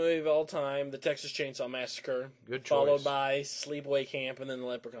slasher movie of all time, the Texas Chainsaw Massacre. Good choice. Followed by Sleepaway Camp and then the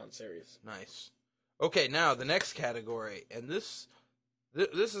Leprechaun series. Nice. Okay, now the next category, and this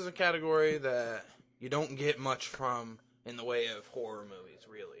is a category that you don't get much from in the way of horror movies,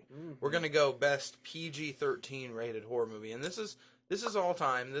 really. Mm-hmm. We're gonna go best PG-13 rated horror movie, and this is all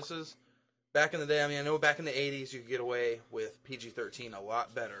time. This is back in the day. I mean, I know back in the 80s you could get away with PG-13 a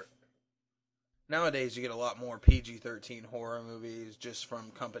lot better. Nowadays you get a lot more PG-13 horror movies just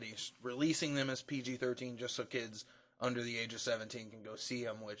from companies releasing them as PG-13 just so kids under the age of 17 can go see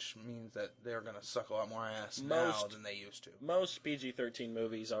them, which means that they're going to suck a lot more ass now than they used to. Most PG-13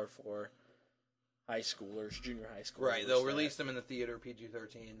 movies are for high schoolers, junior high schoolers. Right, they'll release them in the theater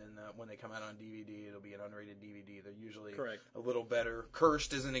PG-13, and when they come out on DVD, it'll be an unrated DVD. They're usually a little better.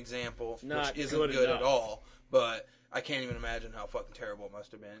 Cursed is an example, which isn't good at all, but I can't even imagine how fucking terrible it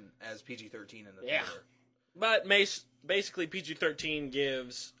must have been as PG-13 in the theater. But basically, PG-13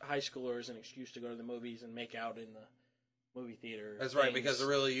 gives high schoolers an excuse to go to the movies and make out in the movie theater. That's right, because they're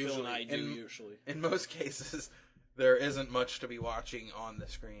really usually, in most cases, there isn't much to be watching on the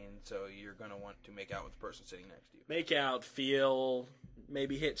screen, so you're going to want to make out with the person sitting next to you. Make out, feel,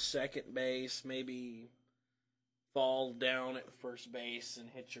 maybe hit second base, maybe fall down at first base and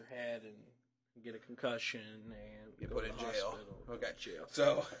hit your head and get a concussion and get put in jail. Okay, jail.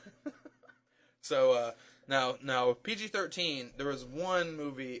 So now PG-13, there was one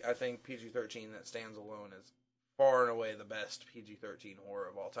movie, I think, PG-13 that stands alone as far and away the best PG-13 horror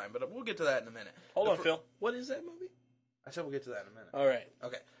of all time. But we'll get to that in a minute. Hold on, Phil. What is that movie? I said we'll get to that in a minute. All right.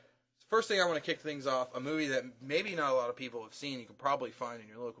 Okay. First thing I want to kick things off, a movie that maybe not a lot of people have seen, you can probably find in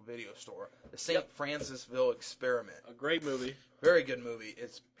your local video store, The St. Francisville Experiment. A great movie. Very good movie.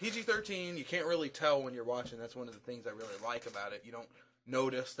 It's PG-13. You can't really tell when you're watching. That's one of the things I really like about it. You don't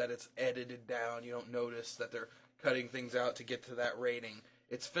notice that it's edited down. You don't notice that they're cutting things out to get to that rating.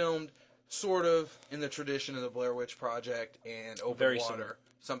 It's filmed sort of in the tradition of the Blair Witch Project and Open Water,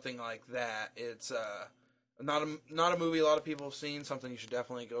 something like that. It's not a movie a lot of people have seen, something you should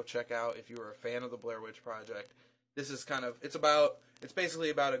definitely go check out if you were a fan of the Blair Witch Project. This is it's basically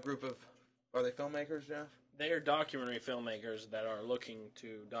about a group of, are they filmmakers, Jeff? They are documentary filmmakers that are looking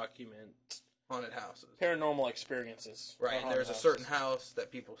to document haunted houses, paranormal experiences. Right, and there's a certain house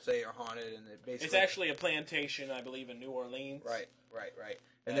that people say are haunted, and it's actually a plantation, I believe, in New Orleans. Right.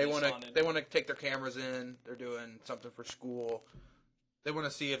 And they want to take their cameras in. They're doing something for school. They want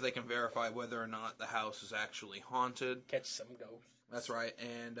to see if they can verify whether or not the house is actually haunted. Catch some ghosts. That's right,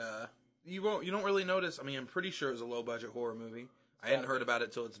 and you don't really notice. I mean, I'm pretty sure it was a low budget horror movie. I hadn't heard about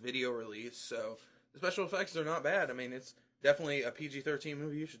it till its video release, so the special effects are not bad. I mean, it's definitely a PG-13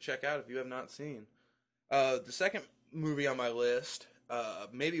 movie you should check out if you have not seen. The second movie on my list,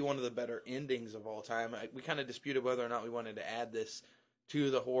 maybe one of the better endings of all time. We kind of disputed whether or not we wanted to add this to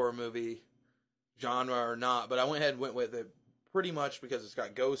the horror movie genre or not, but I went ahead and went with it pretty much because it's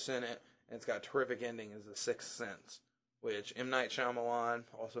got ghosts in it, and it's got a terrific ending, is The Sixth Sense, which M. Night Shyamalan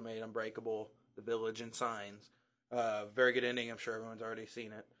also made Unbreakable, The Village, and Signs. Very good ending. I'm sure everyone's already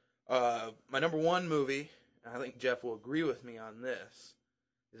seen it. My number one movie, and I think Jeff will agree with me on this,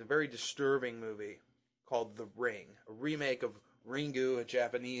 is a very disturbing movie called The Ring, a remake of Ringu, a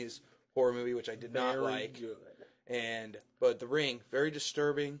Japanese horror movie which I did not like. Good. But The Ring, very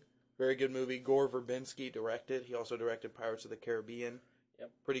disturbing, very good movie. Gore Verbinski directed. He also directed Pirates of the Caribbean.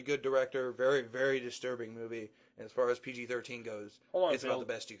 Yep. Pretty good director. Very, very disturbing movie. And as far as PG-13 goes, it's about the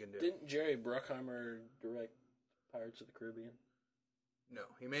best you can do. Didn't Jerry Bruckheimer direct Pirates of the Caribbean? No,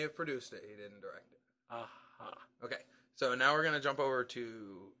 he may have produced it. He didn't direct it. Aha. Okay, so now we're going to jump over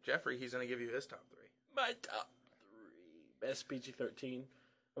to Jeffrey. He's going to give you his top three. My top three. Best PG-13.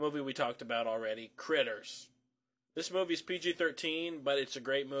 A movie we talked about already, Critters. This movie's PG-13, but it's a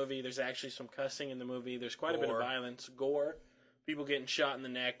great movie. There's actually some cussing in the movie. There's quite a bit of violence. Gore. People getting shot in the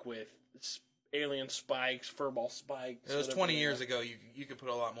neck with alien spikes, furball spikes. It was 20 years ago. You could put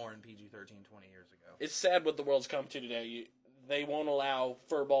a lot more in PG-13 20 years ago. It's sad what the world's come to today. They won't allow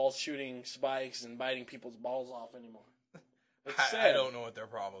furballs shooting spikes and biting people's balls off anymore. I don't know what their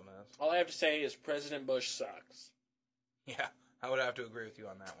problem is. All I have to say is President Bush sucks. Yeah, I would have to agree with you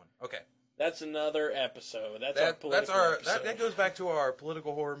on that one. Okay. That's another episode. Our political episode. That goes back to our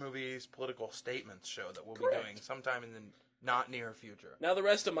political horror movies, political statements show that we'll be doing sometime in the not near future. Now, the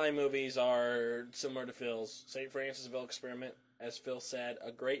rest of my movies are similar to Phil's. St. Francisville Experiment, as Phil said,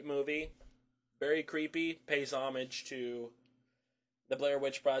 a great movie. Very creepy. Pays homage to the Blair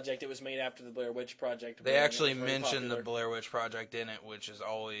Witch Project. It was made after the Blair Witch Project. They actually mention the Blair Witch Project in it, which is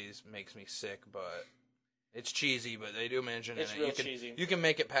always makes me sick, but it's cheesy, but they do mention it. It's real cheesy. You can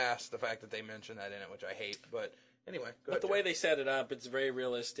make it past the fact that they mention that in it, which I hate, but anyway. But the way they set it up, it's very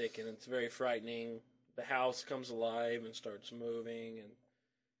realistic, and it's very frightening. The house comes alive and starts moving, and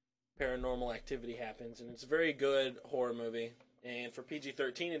paranormal activity happens, and it's a very good horror movie. And for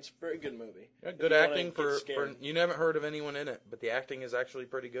PG-13, it's a very good movie. Yeah, good acting for you haven't heard of anyone in it, but the acting is actually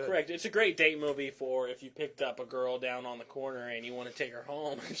pretty good. Correct. It's a great date movie for if you picked up a girl down on the corner and you want to take her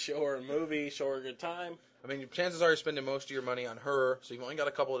home and show her a movie, show her a good time. I mean, chances are you're spending most of your money on her, so you've only got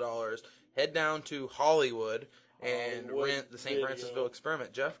a couple of dollars. Head down to Hollywood and rent the St. Francisville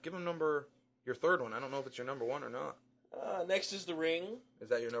Experiment. Jeff, give them your third one. I don't know if it's your number one or not. Next is The Ring. Is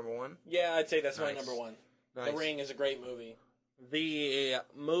that your number one? Yeah, I'd say that's my number one. Nice. The Ring is a great movie. The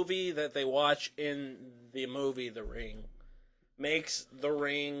movie that they watch in the movie The Ring makes The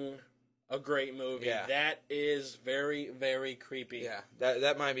Ring a great movie. Yeah. That is very, very creepy. Yeah,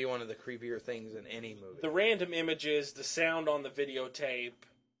 that might be one of the creepier things in any movie. The random images, the sound on the videotape,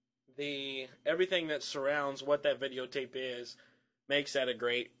 everything that surrounds what that videotape is makes that a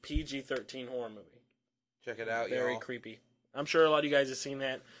great PG-13 horror movie. Check it out, Very y'all. creepy. I'm sure a lot of you guys have seen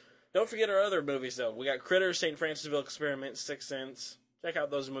that. Don't forget our other movies, though. We got Critters, St. Francisville Experiment, Sixth Sense. Check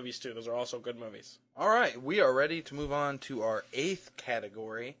out those movies, too. Those are also good movies. All right, we are ready to move on to our 8th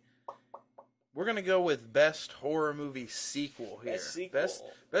category. We're going to go with Best Horror Movie Sequel here. Best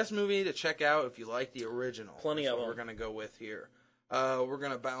sequel. Best movie to check out if you like the original. Plenty That's of what them. we're going to go with here. We're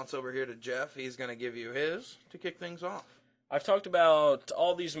going to bounce over here to Jeff. He's going to give you his to kick things off. I've talked about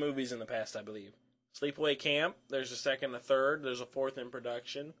all these movies in the past, I believe. Sleepaway Camp, there's a second, a third, there's a fourth in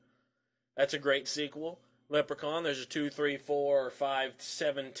production. That's a great sequel. Leprechaun, there's a 2, 3, 4, 5,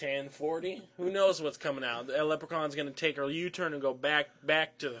 7, 10, 40. Who knows what's coming out? Leprechaun's going to take a U-turn and go back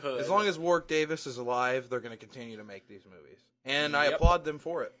to the hood. As long as Warwick Davis is alive, they're going to continue to make these movies. And I Yep. applaud them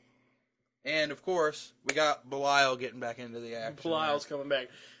for it. And, of course, we got Belial getting back into the action. Belial's coming back.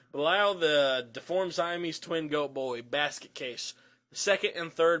 Belial, the deformed Siamese twin goat boy, basket case. The second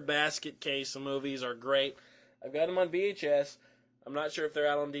and third basket case of movies are great. I've got them on VHS. I'm not sure if they're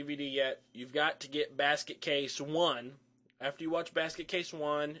out on DVD yet. You've got to get Basket Case 1. After you watch Basket Case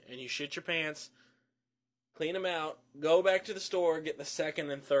 1 and you shit your pants, clean them out, go back to the store, get the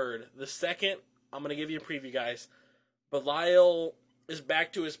second and third. The second, I'm going to give you a preview, guys. Belial is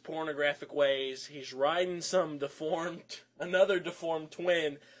back to his pornographic ways. He's riding another deformed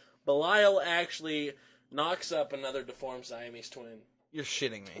twin. Belial actually knocks up another deformed Siamese twin. You're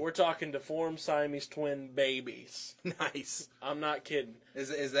shitting me. We're talking deformed Siamese twin babies. Nice. I'm not kidding.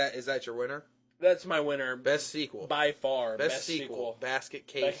 Is that your winner? That's my winner. Best sequel. By far. Best sequel. Basket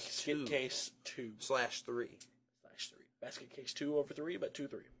Case Basket 2. Case 2. /3. Basket Case 2 over 3, but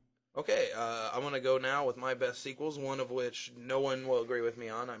 2-3. Okay, I'm going to go now with my best sequels, one of which no one will agree with me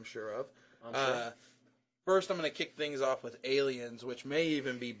on, I'm sure of. First, I'm going to kick things off with Aliens, which may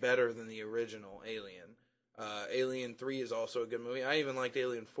even be better than the original Alien. Alien 3 is also a good movie. I even liked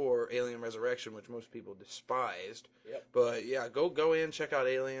Alien 4, Alien Resurrection, which most people despised. Yep. But yeah, go in, check out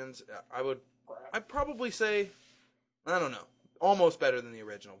Aliens. I'd probably say, I don't know, almost better than the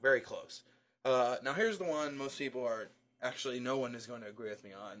original. Very close. Now here's the one most people are, actually no one is going to agree with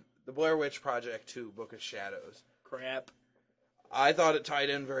me on. The Blair Witch Project 2, Book of Shadows. Crap. I thought it tied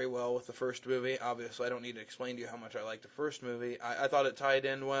in very well with the first movie. Obviously, I don't need to explain to you how much I liked the first movie. I thought it tied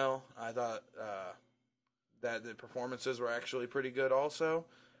in well. I thought that the performances were actually pretty good also.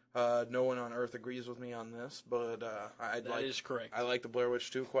 No one on Earth agrees with me on this, but That is correct. I like the Blair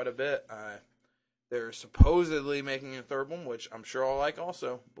Witch 2 quite a bit. They're supposedly making a third one, which I'm sure I'll like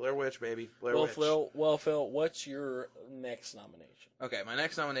also. Blair Witch, baby. Blair Witch. Phil, what's your next nomination? Okay, my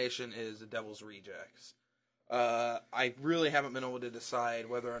next nomination is The Devil's Rejects. I really haven't been able to decide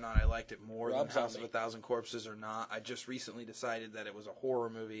whether or not I liked it more Rob than House Zombie. of a Thousand Corpses or not. I just recently decided that it was a horror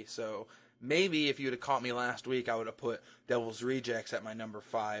movie, so maybe if you'd have caught me last week, I would have put Devil's Rejects at my number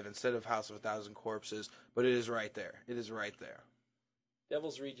 5 instead of House of a Thousand Corpses, but it is right there. It is right there.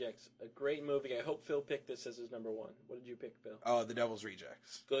 Devil's Rejects, a great movie. I hope Phil picked this as his number 1. What did you pick, Phil? Oh, The Devil's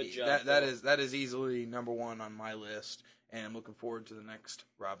Rejects. Good job, That is easily number 1 on my list, and I'm looking forward to the next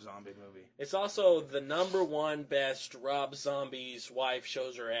Rob Zombie movie. It's also the number 1 best Rob Zombie's wife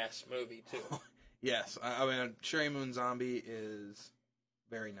shows her ass movie, too. Yes, I mean, Sherry Moon Zombie is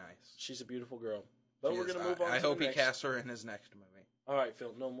very nice. She's a beautiful girl. But She we're is. going to move on I to hope the he next. casts her in his next movie. All right,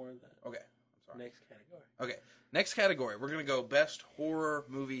 Phil, no more of that. Okay, I'm sorry. Next category. Okay, next category. We're going to go Best Horror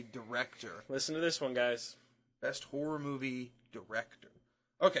Movie Director. Listen to this one, guys. Best Horror Movie Director.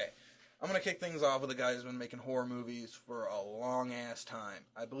 Okay, I'm going to kick things off with a guy who's been making horror movies for a long-ass time.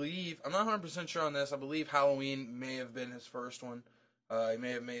 I'm not 100% sure on this, I believe Halloween may have been his first one. He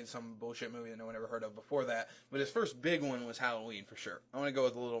may have made some bullshit movie that no one ever heard of before that, but his first big one was Halloween for sure. I want to go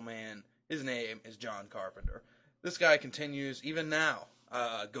with the little man. His name is John Carpenter. This guy continues, even now,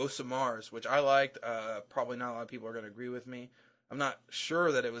 Ghosts of Mars, which I liked. Probably not a lot of people are going to agree with me. I'm not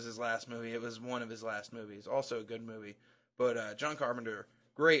sure that it was his last movie. It was one of his last movies. Also a good movie. But John Carpenter,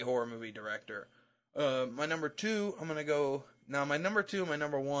 great horror movie director. My number 2, I'm going to go... Now, my number 2 and my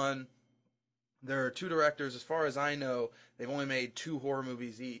number 1, there are 2 directors. As far as I know, they've only made 2 horror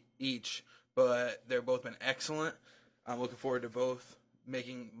movies each, but they've both been excellent. I'm looking forward to both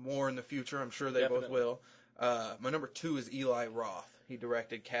making more in the future. I'm sure they both will. My number 2 is Eli Roth. He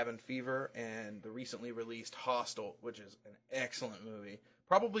directed Cabin Fever and the recently released Hostel, which is an excellent movie.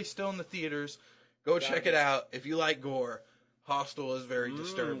 Probably still in the theaters. Go check it out. If you like gore, Hostel is very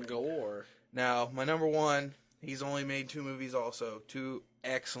disturbing. Gore. Now, my number one, he's only made 2 movies also. 2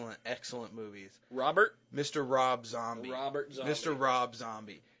 excellent, excellent movies. Mr. Rob Zombie. Mr. Rob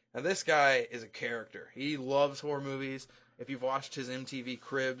Zombie. Now, this guy is a character. He loves horror movies. If you've watched his MTV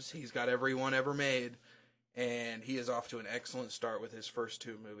Cribs, he's got every one ever made. And he is off to an excellent start with his first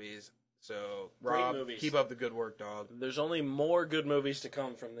 2 movies. So, Rob, keep up the good work, dog. There's only more good movies to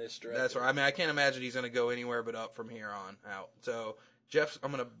come from this director. That's right. I mean, I can't imagine he's going to go anywhere but up from here on out. So, Jeff,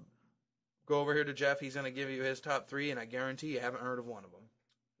 I'm going to go over here to Jeff. He's going to give you his top 3, and I guarantee you haven't heard of one of them.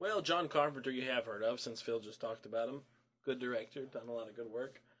 Well, John Carpenter you have heard of, since Phil just talked about him. Good director, done a lot of good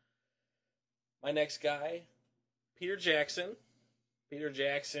work. My next guy, Peter Jackson. Peter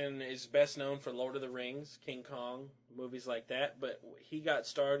Jackson is best known for Lord of the Rings, King Kong, movies like that, but he got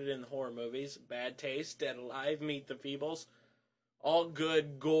started in horror movies. Bad Taste, Dead Alive, Meet the Feebles. All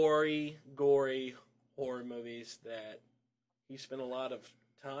good, gory horror movies that he spent a lot of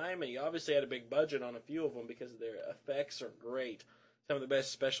time, and he obviously had a big budget on a few of them because their effects are great. Some of the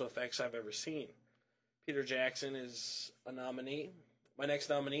best special effects I've ever seen. Peter Jackson is a nominee. My next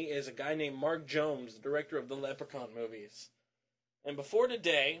nominee is a guy named Mark Jones, the director of the Leprechaun movies. And before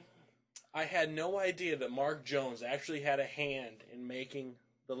today, I had no idea that Mark Jones actually had a hand in making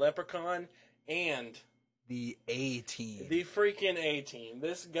the Leprechaun and the A-Team. The freaking A-Team.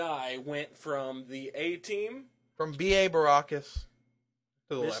 This guy went from the A-Team, from B.A. Baracus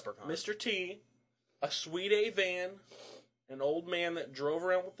to the Leprechaun. Mr. T, a Sweet A van, an old man that drove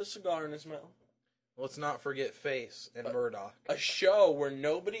around with a cigar in his mouth. Let's not forget Face and Murdoch. A show where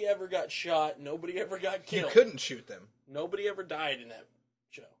nobody ever got shot, nobody ever got killed. You couldn't shoot them. Nobody ever died in that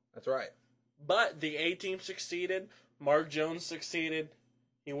show. That's right. But the A-Team succeeded. Mark Jones succeeded.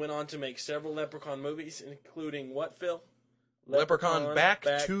 He went on to make several Leprechaun movies, including what, Phil? Leprechaun Back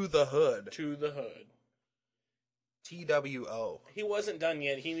to the Hood. To the Hood. TWO. He wasn't done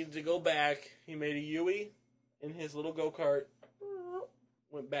yet. He needed to go back. He made a Yui in his little go-kart.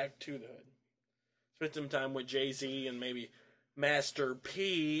 Went back to the Hood. Spent some time with Jay-Z and maybe Master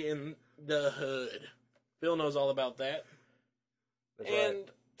P in the Hood. Phil knows all about that. That's and right.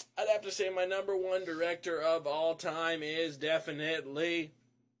 I'd have to say my number one director of all time is definitely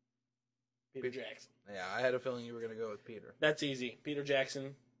Peter Jackson. Yeah, I had a feeling you were going to go with Peter. That's easy. Peter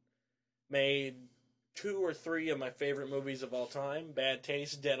Jackson made 2 or 3 of my favorite movies of all time. Bad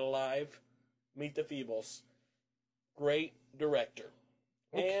Taste, Dead Alive, Meet the Feebles. Great director.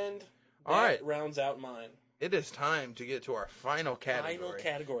 Okay. And that rounds out mine. It is time to get to our final category.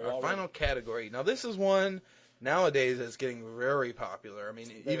 Final category. Now, this is one nowadays that's getting very popular. I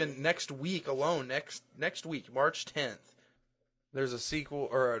mean, even next week alone, next week, March 10th, there's a sequel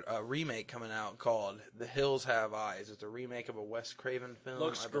or a remake coming out called The Hills Have Eyes. It's a remake of a Wes Craven film.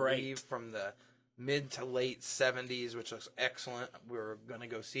 Looks great. From the mid to late 70s, which looks excellent. We're going to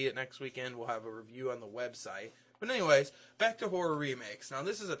go see it next weekend. We'll have a review on the website. But anyways, back to horror remakes. Now,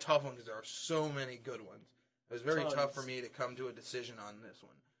 this is a tough one because there are so many good ones. It was very tough for me to come to a decision on this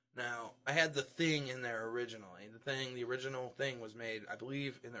one. Now, I had The Thing in there originally. The original Thing was made, I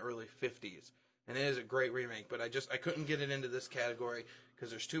believe, in the early 50s. And it is a great remake, but I couldn't get it into this category because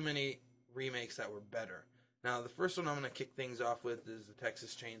there's too many remakes that were better. Now, the first one I'm going to kick things off with is the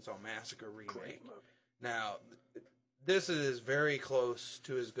Texas Chainsaw Massacre remake. Now, this is very close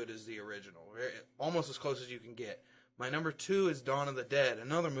to as good as the original. Almost as close as you can get. My number 2 is Dawn of the Dead,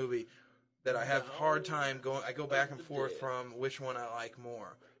 another movie that I have a hard time going. I go back and forth from which one I like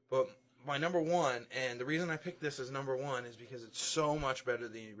more. But my number 1, and the reason I picked this as number 1 is because it's so much better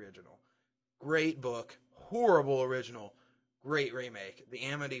than the original. Great book, horrible original, great remake. The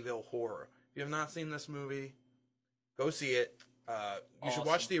Amityville Horror. If you have not seen this movie, go see it. You should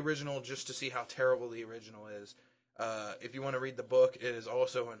watch the original just to see how terrible the original is. If you want to read the book, it is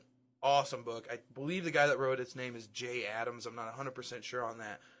also an awesome book. I believe the guy that wrote its name is Jay Adams. I'm not 100% sure on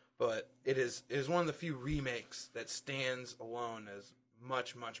that. But it is one of the few remakes that stands alone as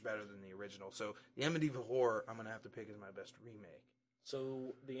much, much better than the original. So the Amityville Horror, I'm going to have to pick as my best remake.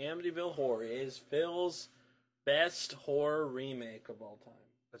 So the Amityville Horror is Phil's best horror remake of all time.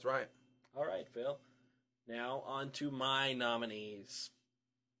 That's right. All right, Phil. Now on to my nominees.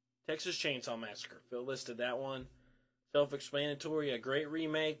 Texas Chainsaw Massacre. Phil listed that one. Self-explanatory, a great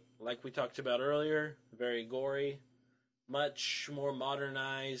remake, like we talked about earlier. Very gory. Much more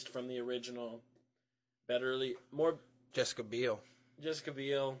modernized from the original. More Jessica Biel.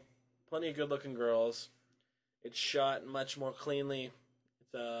 Plenty of good-looking girls. It's shot much more cleanly.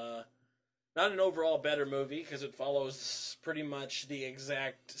 It's not an overall better movie because it follows pretty much the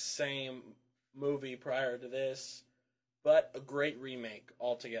exact same movie prior to this, but a great remake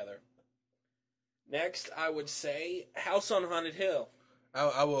altogether. Next, I would say House on Haunted Hill.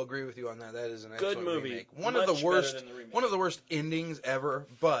 I will agree with you on that. That is an excellent Good movie. remake. Much better than the remake. One of the worst endings ever.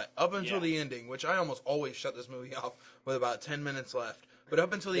 But up until Yeah. the ending, which I almost always shut this movie off with about 10 minutes left. But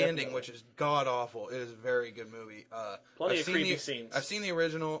up until the ending, which is god awful, it is a very good movie. Plenty I've of seen creepy the- scenes. I've seen the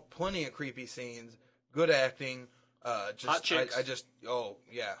original. Plenty of creepy scenes. Good acting. Hot chicks. The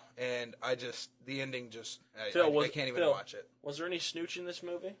ending just, Phil, I can't even watch it. Was there any snooch in this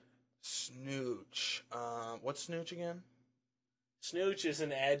movie? Snooch. What's snooch again? Snooch is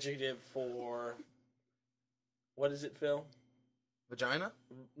an adjective for... What is it, Phil? Vagina?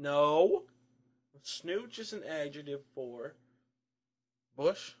 No. Snooch is an adjective for...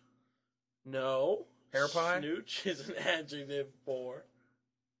 Bush? No. Hair pie? Snooch is an adjective for...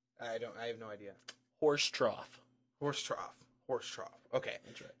 I have no idea. Horse trough. Horse trough. Horse trough. Okay.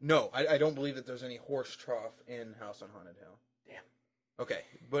 That's right. No, I don't believe that there's any horse trough in House on Haunted Hill. Damn. Okay.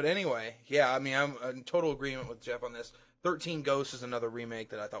 But anyway, yeah, I mean, I'm in total agreement with Jeff on this. 13 Ghosts is another remake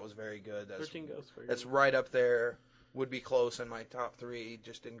that I thought was very good. 13 Ghosts. That's right up there. Would be close in my top 3.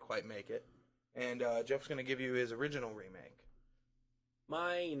 Just didn't quite make it. And Jeff's going to give you his original remake.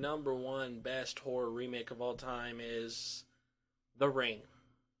 My number one best horror remake of all time is The Ring.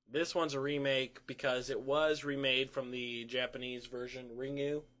 This one's a remake because it was remade from the Japanese version,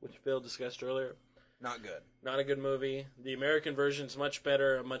 Ringu, which Phil discussed earlier. Not good. Not a good movie. The American version's much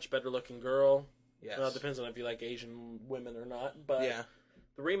better, a much better looking girl. Yes. Well, it depends on if you like Asian women or not. But Yeah.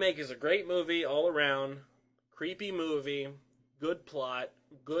 the remake is a great movie all around. Creepy movie. Good plot.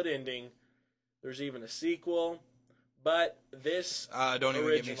 Good ending. There's even a sequel. But this Don't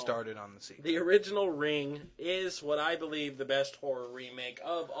even get me started on the sequel. The original Ring is what I believe the best horror remake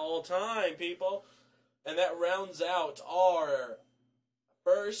of all time, people. And that rounds out our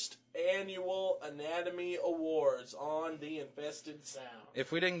first annual Anatomy Awards on The Infested Sound.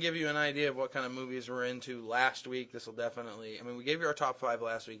 If we didn't give you an idea of what kind of movies we're into last week, this will definitely... I mean, we gave you our top 5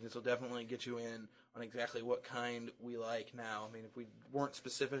 last week. This will definitely get you in on exactly what kind we like now. I mean, if we weren't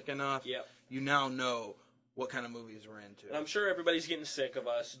specific enough, Yep. you now know what kind of movies we're into. And I'm sure everybody's getting sick of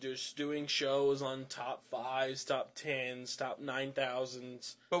us just doing shows on top 5s, top 10s, top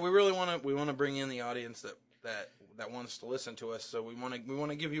 9,000s. But we really want to bring in the audience that wants to listen to us. So we want to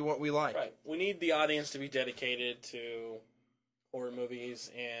give you what we like. Right. We need the audience to be dedicated to horror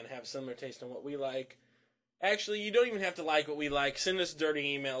movies and have similar taste in what we like. Actually, you don't even have to like what we like. Send us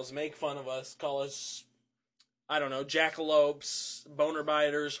dirty emails, make fun of us, call us, I don't know, jackalopes, boner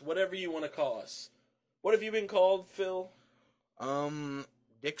biters, whatever you want to call us. What have you been called, Phil?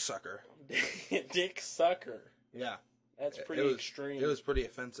 Dick sucker. Dick sucker. Yeah. That's pretty extreme. It was pretty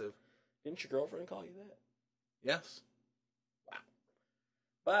offensive. Didn't your girlfriend call you that? Yes. Wow.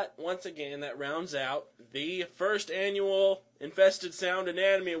 But, once again, that rounds out the first annual Infested Sound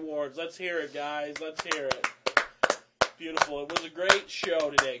Anatomy Awards. Let's hear it, guys. Let's hear it. Beautiful. It was a great show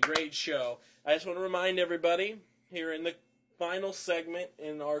today. Great show. I just want to remind everybody, here in the final segment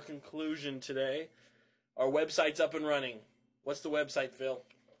in our conclusion today, our website's up and running. What's the website, Phil?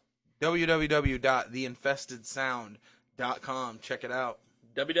 www.theinfestedsound.com. Check it out.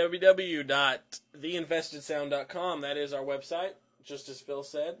 www.theinfestedsound.com. That is our website, just as Phil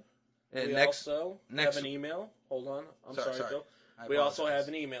said. And we also have an email. Hold on. I'm sorry, Phil. We also have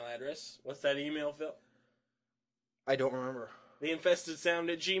an email address. What's that email, Phil? I don't remember.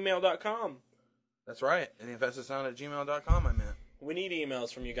 theinfestedsound@gmail.com. That's right. theinfestedsound@gmail.com, I meant. We need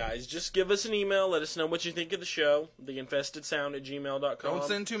emails from you guys. Just give us an email. Let us know what you think of the show. theinfestedsound@gmail.com. Don't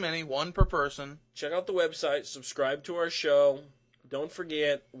send too many. One per person. Check out the website. Subscribe to our show. Don't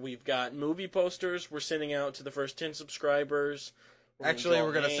forget, we've got movie posters we're sending out to the first 10 subscribers. Actually,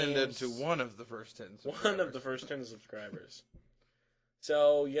 we're going to send it to one of the first 10 subscribers. One of the first 10 subscribers.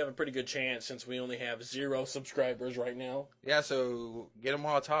 So you have a pretty good chance since we only have 0 subscribers right now. Yeah, so get them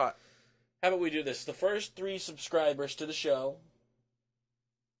while it's hot. How about we do this? The first 3 subscribers to the show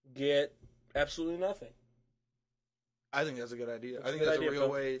get absolutely nothing. I think that's a good idea. That's I think a good that's idea,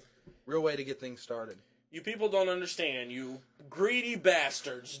 a real way to get things started. You people don't understand. You greedy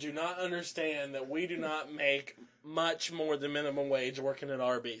bastards do not understand that we do not make much more than minimum wage working at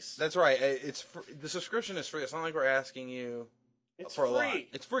Arby's. That's right. The subscription is free. It's not like we're asking you for a lot.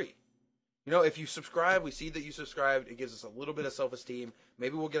 It's free. You know, if you subscribe, we see that you subscribed. It gives us a little bit of self-esteem.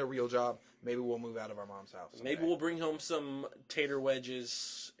 Maybe we'll get a real job. Maybe we'll move out of our mom's house someday. Maybe we'll bring home some tater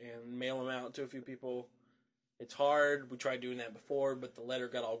wedges and mail them out to a few people. It's hard. We tried doing that before, but the letter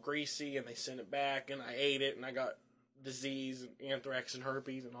got all greasy, and they sent it back, and I ate it, and I got disease and anthrax and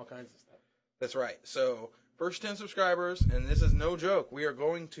herpes and all kinds of stuff. That's right. So, first 10 subscribers, and this is no joke. We are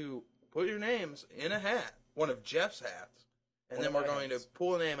going to put your names in a hat, one of Jeff's hats, And then we're going to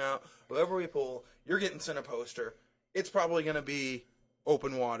pull a name out. Whoever we pull, you're getting sent a poster. It's probably going to be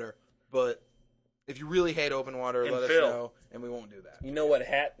Open Water. But if you really hate Open Water, let us know, and we won't do that. You know what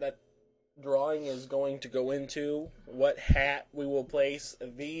hat that drawing is going to go into? What hat we will place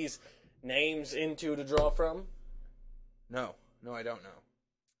these names into to draw from? No, I don't know.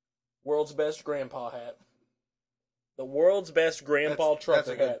 World's Best Grandpa hat. The World's Best Grandpa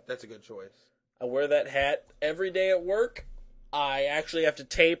Trucker hat. That's a good choice. I wear that hat every day at work. I actually have to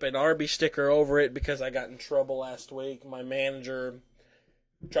tape an Arby sticker over it because I got in trouble last week. My manager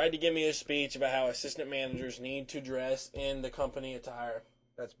tried to give me a speech about how assistant managers need to dress in the company attire.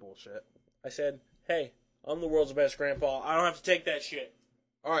 That's bullshit. I said, hey, I'm the world's best grandpa. I don't have to take that shit.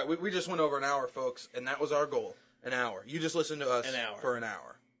 All right, we just went over an hour, folks, and that was our goal. An hour. You just listened to us for an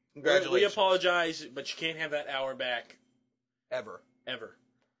hour. Congratulations. We apologize, but you can't have that hour back. Ever.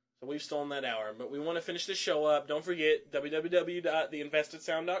 So we've stolen that hour. But we want to finish this show up. Don't forget,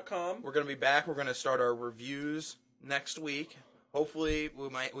 www.theinfestedsound.com. We're going to be back. We're going to start our reviews next week. Hopefully,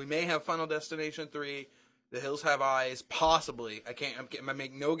 we may have Final Destination 3, The Hills Have Eyes, possibly. I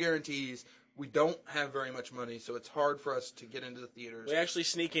make no guarantees. We don't have very much money, so it's hard for us to get into the theaters. We actually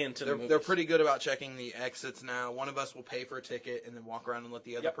sneak into the movies. They're pretty good about checking the exits now. One of us will pay for a ticket and then walk around and let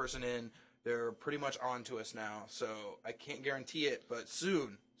the other person in. They're pretty much on to us now, so I can't guarantee it, but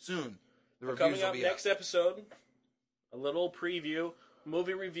soon, the reviews coming will up be next episode, a little preview,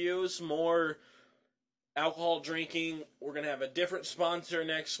 movie reviews, more alcohol drinking. We're going to have a different sponsor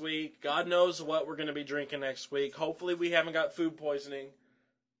next week. God knows what we're going to be drinking next week. Hopefully we haven't got food poisoning.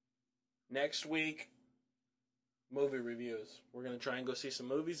 Next week, movie reviews. We're going to try and go see some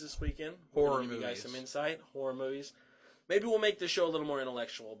movies this weekend. Horror give movies. You guys some insight. Horror movies. Maybe we'll make this show a little more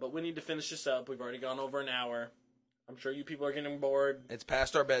intellectual, but we need to finish this up. We've already gone over an hour. I'm sure you people are getting bored. It's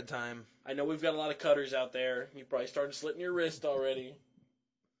past our bedtime. I know we've got a lot of cutters out there. You probably started slitting your wrist already.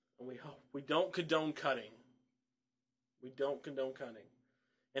 And we don't condone cutting.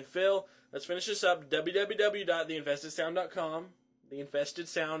 And Phil, let's finish this up. www.theinfestedsound.com.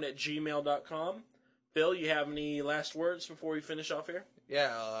 theinfestedsound@gmail.com. Phil, you have any last words before we finish off here?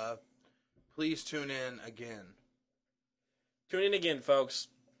 Yeah, please tune in again. Tune in again, folks.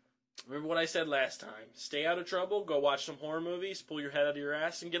 Remember what I said last time. Stay out of trouble, go watch some horror movies, pull your head out of your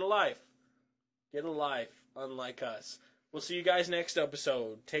ass, and get a life. Get a life, unlike us. We'll see you guys next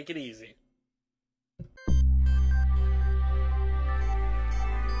episode. Take it easy.